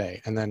next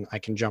day, and then I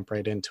can jump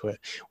right into it.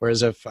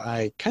 Whereas if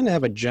I kind of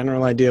have a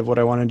general idea of what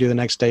I want to do the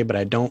next day, but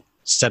I don't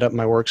set up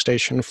my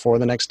workstation for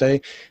the next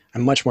day,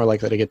 I'm much more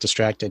likely to get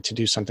distracted, to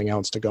do something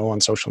else, to go on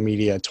social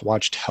media, to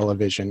watch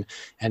television,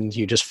 and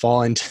you just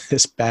fall into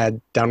this bad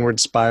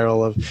downward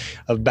spiral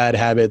of bad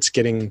habits,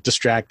 getting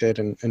distracted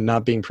and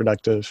not being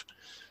productive.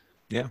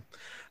 Yeah.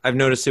 I've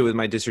noticed it with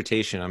my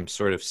dissertation. I'm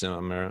sort of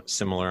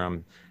similar.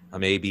 I'm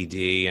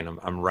ABD, and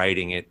I'm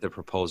writing the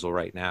proposal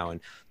right now. And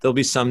there'll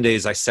be some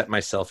days I set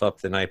myself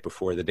up the night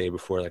before, the day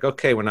before, like,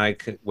 okay, when I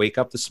wake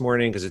up this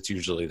morning, because it's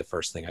usually the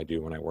first thing I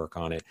do when I work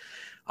on it,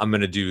 I'm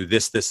going to do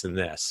this, this, and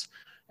this.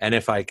 And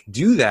if I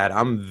do that,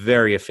 I'm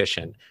very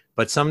efficient.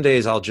 But some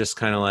days I'll just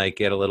kind of like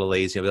get a little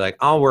lazy. I'll be like,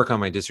 I'll work on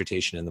my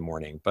dissertation in the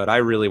morning, but I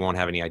really won't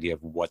have any idea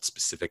of what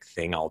specific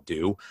thing I'll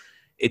do.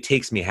 It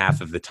takes me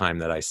half of the time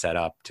that I set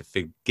up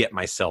to get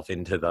myself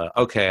into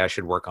okay, I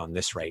should work on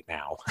this right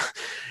now.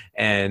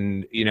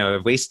 And,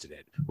 I've wasted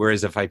it.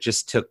 Whereas if I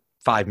just took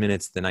 5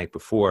 minutes the night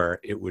before,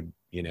 it would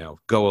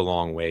go a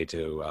long way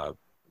to,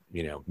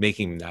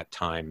 making that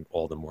time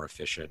all the more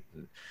efficient.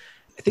 And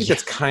I think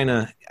that's kind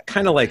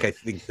of like, I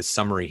think the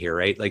summary here,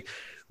 right? Like,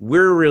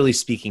 we're really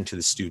speaking to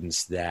the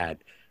students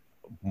that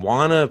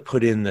want to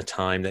put in the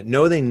time, that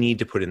know they need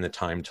to put in the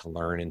time to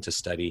learn and to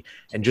study,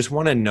 and just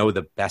want to know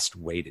the best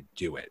way to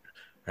do it,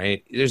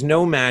 right? There's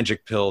no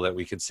magic pill that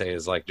we could say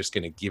is like just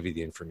going to give you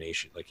the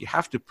information. Like, you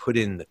have to put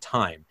in the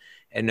time.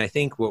 And I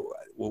think what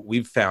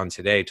we've found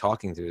today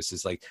talking to us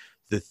is like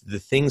the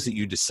things that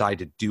you decide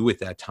to do with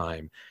that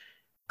time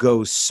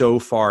go so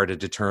far to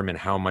determine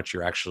how much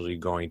you're actually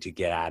going to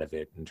get out of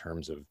it in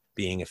terms of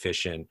being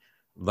efficient,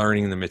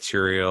 learning the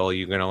material.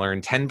 You're going to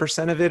learn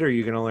 10% of it, or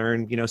you're going to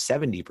learn,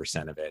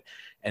 70% of it.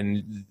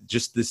 And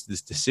just this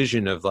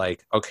decision of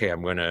like, okay,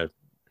 I'm going to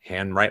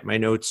handwrite my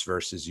notes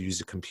versus use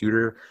a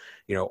computer,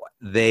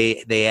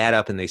 they add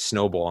up and they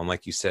snowball. And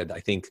like you said, I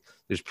think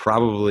there's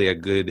probably a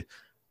good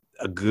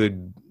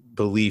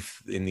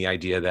belief in the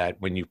idea that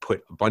when you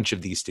put a bunch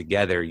of these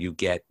together, you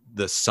get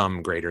the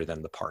sum greater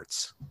than the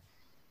parts.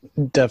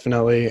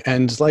 Definitely.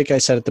 And like I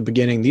said at the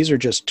beginning, these are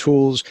just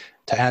tools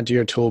to add to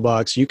your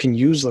toolbox. You can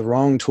use the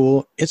wrong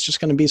tool. It's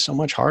just going to be so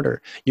much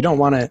harder. You don't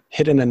want to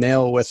hit in a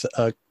nail with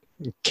a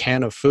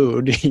can of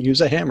food. Use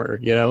a hammer.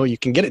 You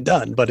can get it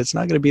done, but it's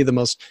not going to be the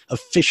most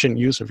efficient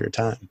use of your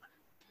time.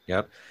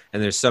 Yep.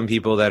 And there's some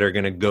people that are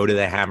going to go to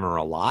the hammer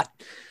a lot.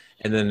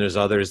 And then there's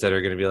others that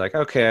are going to be like,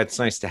 okay, it's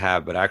nice to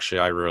have, but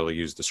actually I really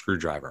use the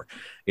screwdriver,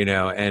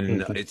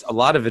 and it's a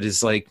lot of it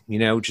is like,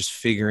 just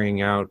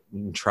figuring out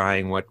and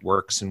trying what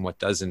works and what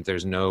doesn't.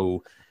 There's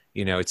no,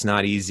 it's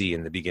not easy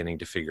in the beginning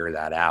to figure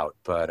that out,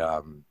 but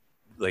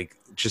like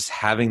just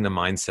having the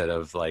mindset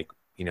of like,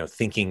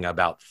 thinking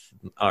about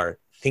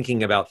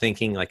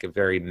thinking, like a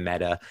very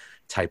meta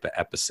type of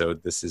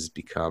episode. This has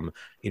become,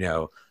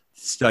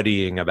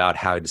 studying about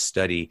how to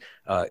study.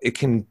 It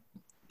can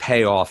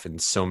pay off in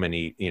so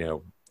many,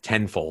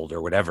 tenfold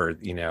or whatever,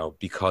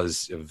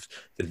 because of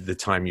the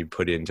time you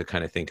put in to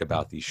kind of think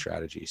about these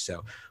strategies.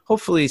 So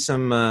hopefully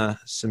some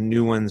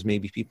new ones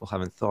maybe people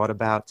haven't thought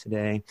about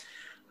today.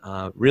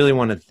 Really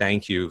want to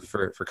thank you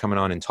for coming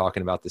on and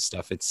talking about this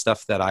stuff. It's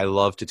stuff that I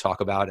love to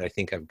talk about. I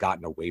think I've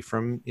gotten away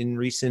from in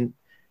recent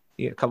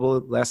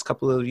last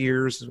couple of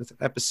years with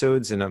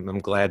episodes, and I'm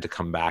glad to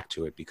come back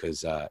to it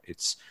because I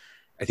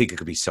think it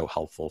could be so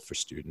helpful for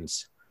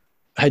students.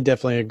 I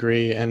definitely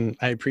agree. And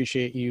I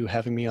appreciate you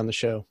having me on the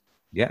show.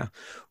 Yeah.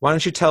 Why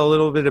don't you tell a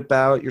little bit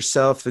about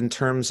yourself in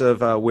terms of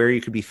where you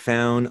could be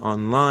found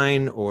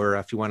online, or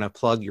if you want to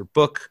plug your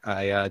book.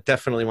 I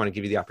definitely want to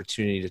give you the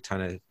opportunity to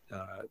kind of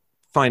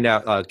find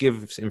out,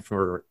 give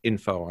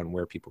info on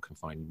where people can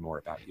find more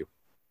about you.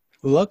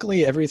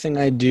 Luckily, everything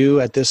I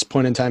do at this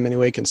point in time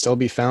anyway can still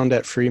be found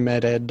at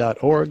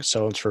freemeded.org.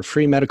 So it's for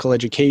free medical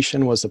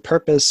education was the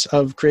purpose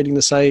of creating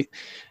the site.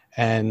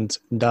 And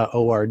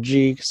 .org.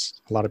 A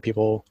lot of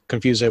people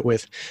confuse it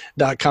with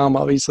 .com,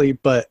 obviously,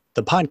 but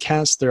the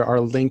podcast, there are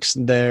links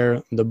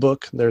there. The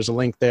book, there's a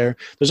link there.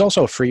 There's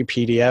also a free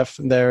PDF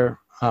there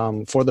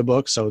for the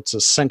book. So it's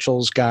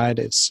Essentials Guide.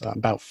 It's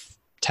about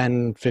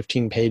 10,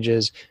 15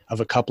 pages of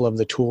a couple of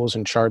the tools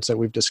and charts that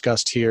we've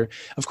discussed here.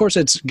 Of course,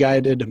 it's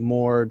directed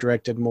more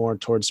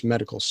towards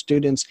medical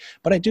students,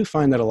 but I do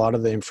find that a lot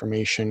of the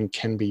information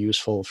can be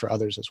useful for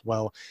others as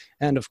well.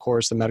 And of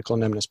course, the Medical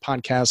Anemnist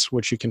podcast,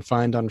 which you can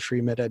find on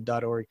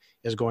freemeded.org,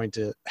 is going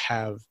to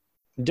have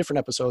different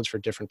episodes for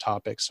different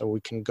topics. So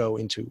we can go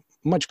into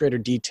much greater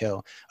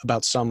detail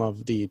about some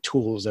of the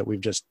tools that we've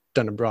just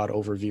done a broad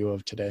overview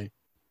of today.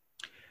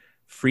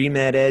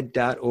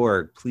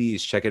 freemeded.org.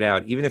 Please check it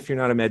out. Even if you're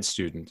not a med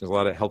student, there's a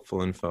lot of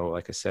helpful info.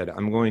 Like I said,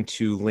 I'm going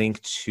to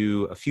link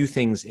to a few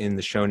things in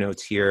the show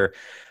notes here.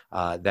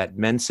 That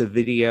Mensa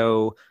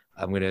video,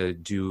 I'm going to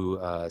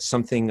do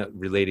something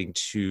relating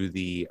to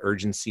the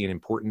urgency and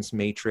importance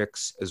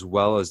matrix, as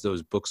well as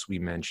those books we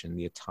mentioned,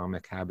 The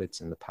Atomic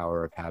Habits and The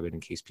Power of Habit, in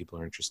case people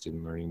are interested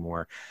in learning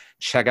more.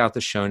 Check out the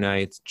show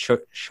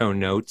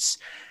notes.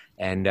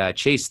 And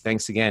Chase,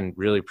 thanks again.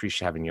 Really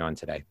appreciate having you on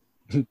today.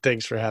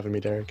 Thanks for having me,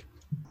 Derek.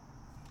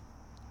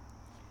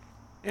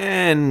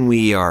 And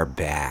we are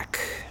back,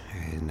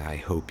 and I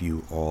hope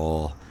you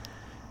all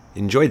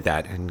enjoyed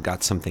that and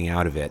got something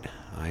out of it.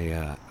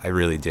 I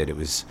really did. It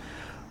was,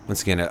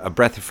 once again, a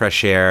breath of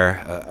fresh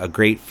air, a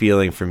great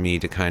feeling for me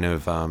to kind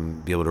of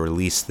be able to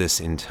release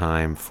this in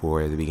time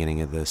for the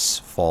beginning of this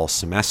fall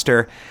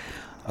semester,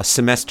 a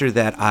semester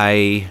that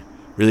I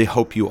really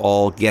hope you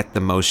all get the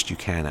most you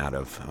can out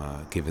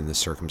of, given the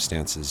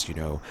circumstances.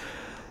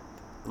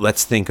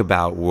 Let's think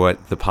about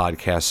what the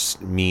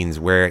podcast means,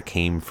 where it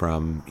came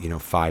from,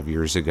 5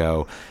 years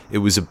ago. It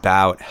was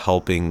about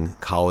helping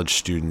college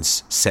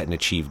students set and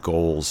achieve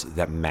goals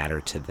that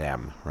matter to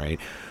them, right?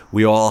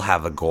 We all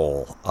have a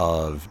goal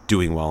of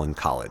doing well in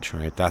college,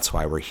 right? That's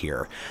why we're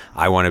here.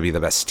 I want to be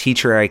the best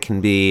teacher I can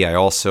be. I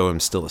also am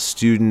still a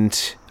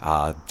student.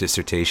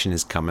 Dissertation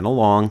is coming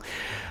along.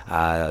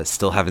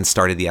 Still haven't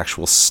started the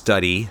actual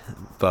study,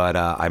 but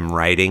I'm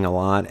writing a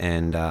lot,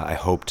 and I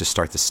hope to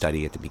start the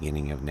study at the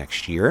beginning of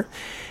next year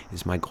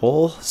is my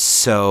goal.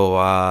 So,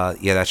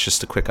 that's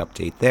just a quick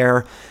update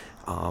there.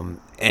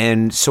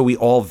 And so we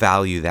all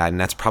value that, and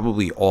that's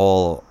probably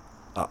all.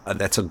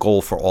 That's a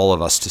goal for all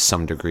of us to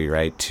some degree,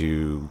 right?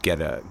 To get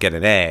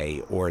an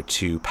A, or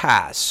to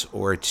pass,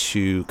 or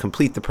to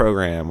complete the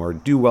program, or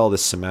do well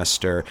this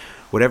semester.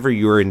 Whatever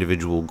your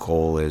individual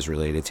goal is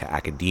related to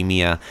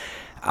academia,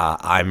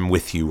 I'm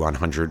with you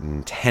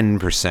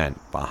 110%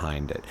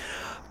 behind it.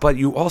 But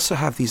you also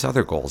have these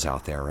other goals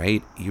out there,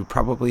 right? You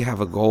probably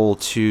have a goal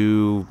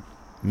to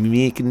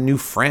make a new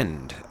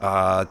friend,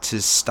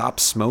 to stop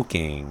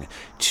smoking,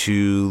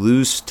 to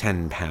lose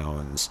 10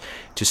 pounds,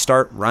 to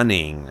start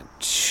running,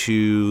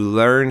 to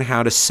learn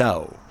how to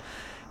sew,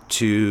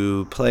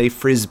 to play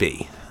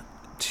frisbee,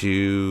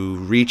 to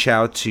reach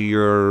out to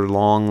your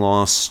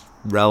long-lost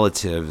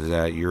relative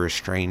that you're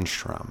estranged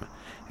from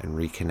and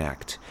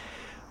reconnect.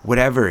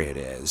 Whatever it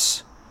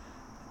is,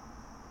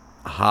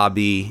 a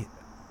hobby,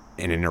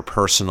 an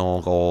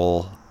interpersonal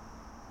goal,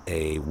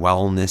 a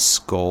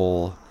wellness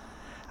goal,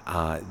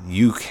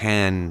 you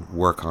can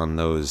work on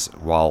those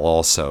while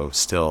also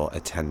still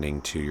attending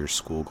to your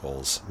school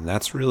goals. And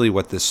that's really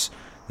what this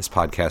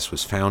podcast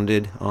was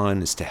founded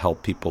on, is to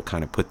help people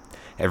kind of put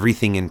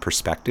everything in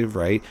perspective,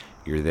 right?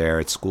 You're there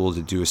at school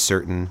to do a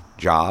certain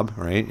job,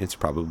 right? It's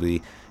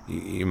probably,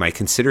 you might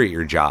consider it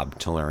your job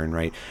to learn,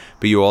 right?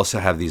 But you also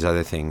have these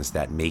other things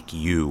that make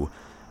you,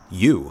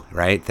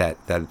 right?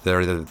 That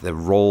they're the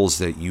roles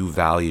that you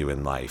value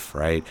in life,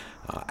 right?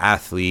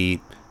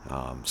 Athlete,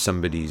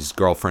 somebody's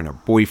girlfriend or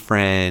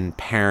boyfriend,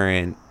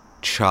 parent,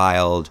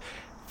 child,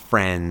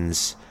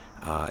 friends,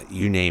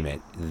 you name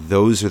it.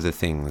 Those are the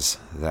things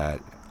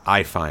that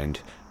I find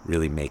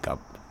really make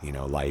up,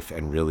 life,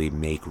 and really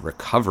make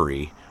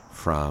recovery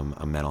from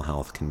a mental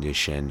health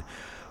condition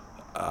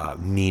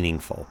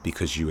meaningful,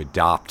 because you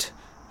adopt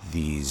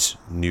these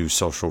new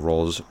social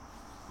roles,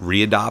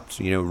 rediscover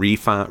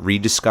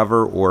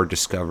or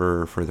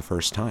discover for the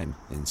first time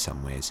in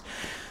some ways.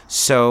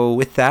 So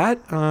with that,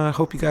 I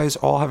hope you guys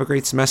all have a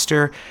great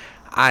semester.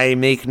 I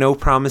make no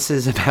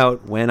promises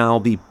about when I'll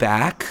be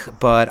back,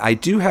 but I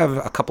do have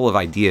a couple of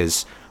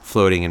ideas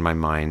floating in my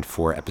mind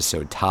for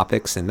episode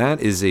topics, and that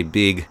is a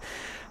big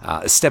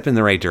step in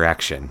the right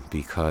direction,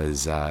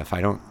 because if I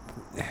don't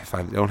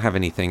have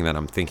anything that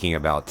I'm thinking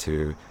about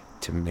to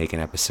make an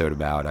episode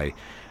about, I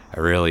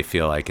really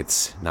feel like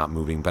it's not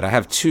moving. But I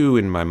have two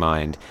in my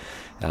mind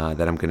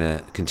that I'm going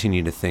to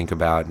continue to think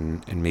about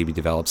and maybe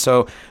develop.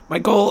 So my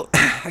goal,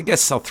 I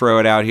guess I'll throw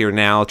it out here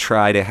now,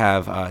 try to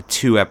have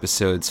 2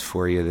 episodes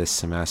for you this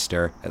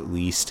semester at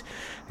least,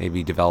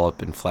 maybe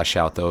develop and flesh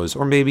out those.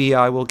 Or maybe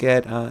I will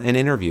get an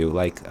interview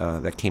like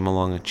that came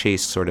along.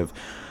 Chase sort of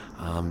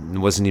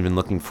wasn't even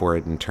looking for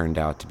it and turned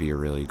out to be a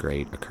really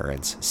great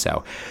occurrence.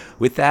 So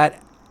with that,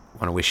 I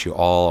want to wish you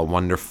all a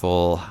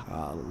wonderful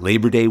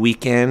Labor Day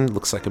weekend.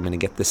 Looks like I'm going to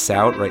get this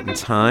out right in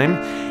time.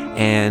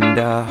 And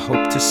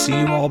hope to see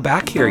you all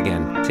back here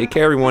again. Take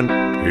care, everyone.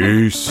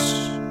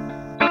 Peace.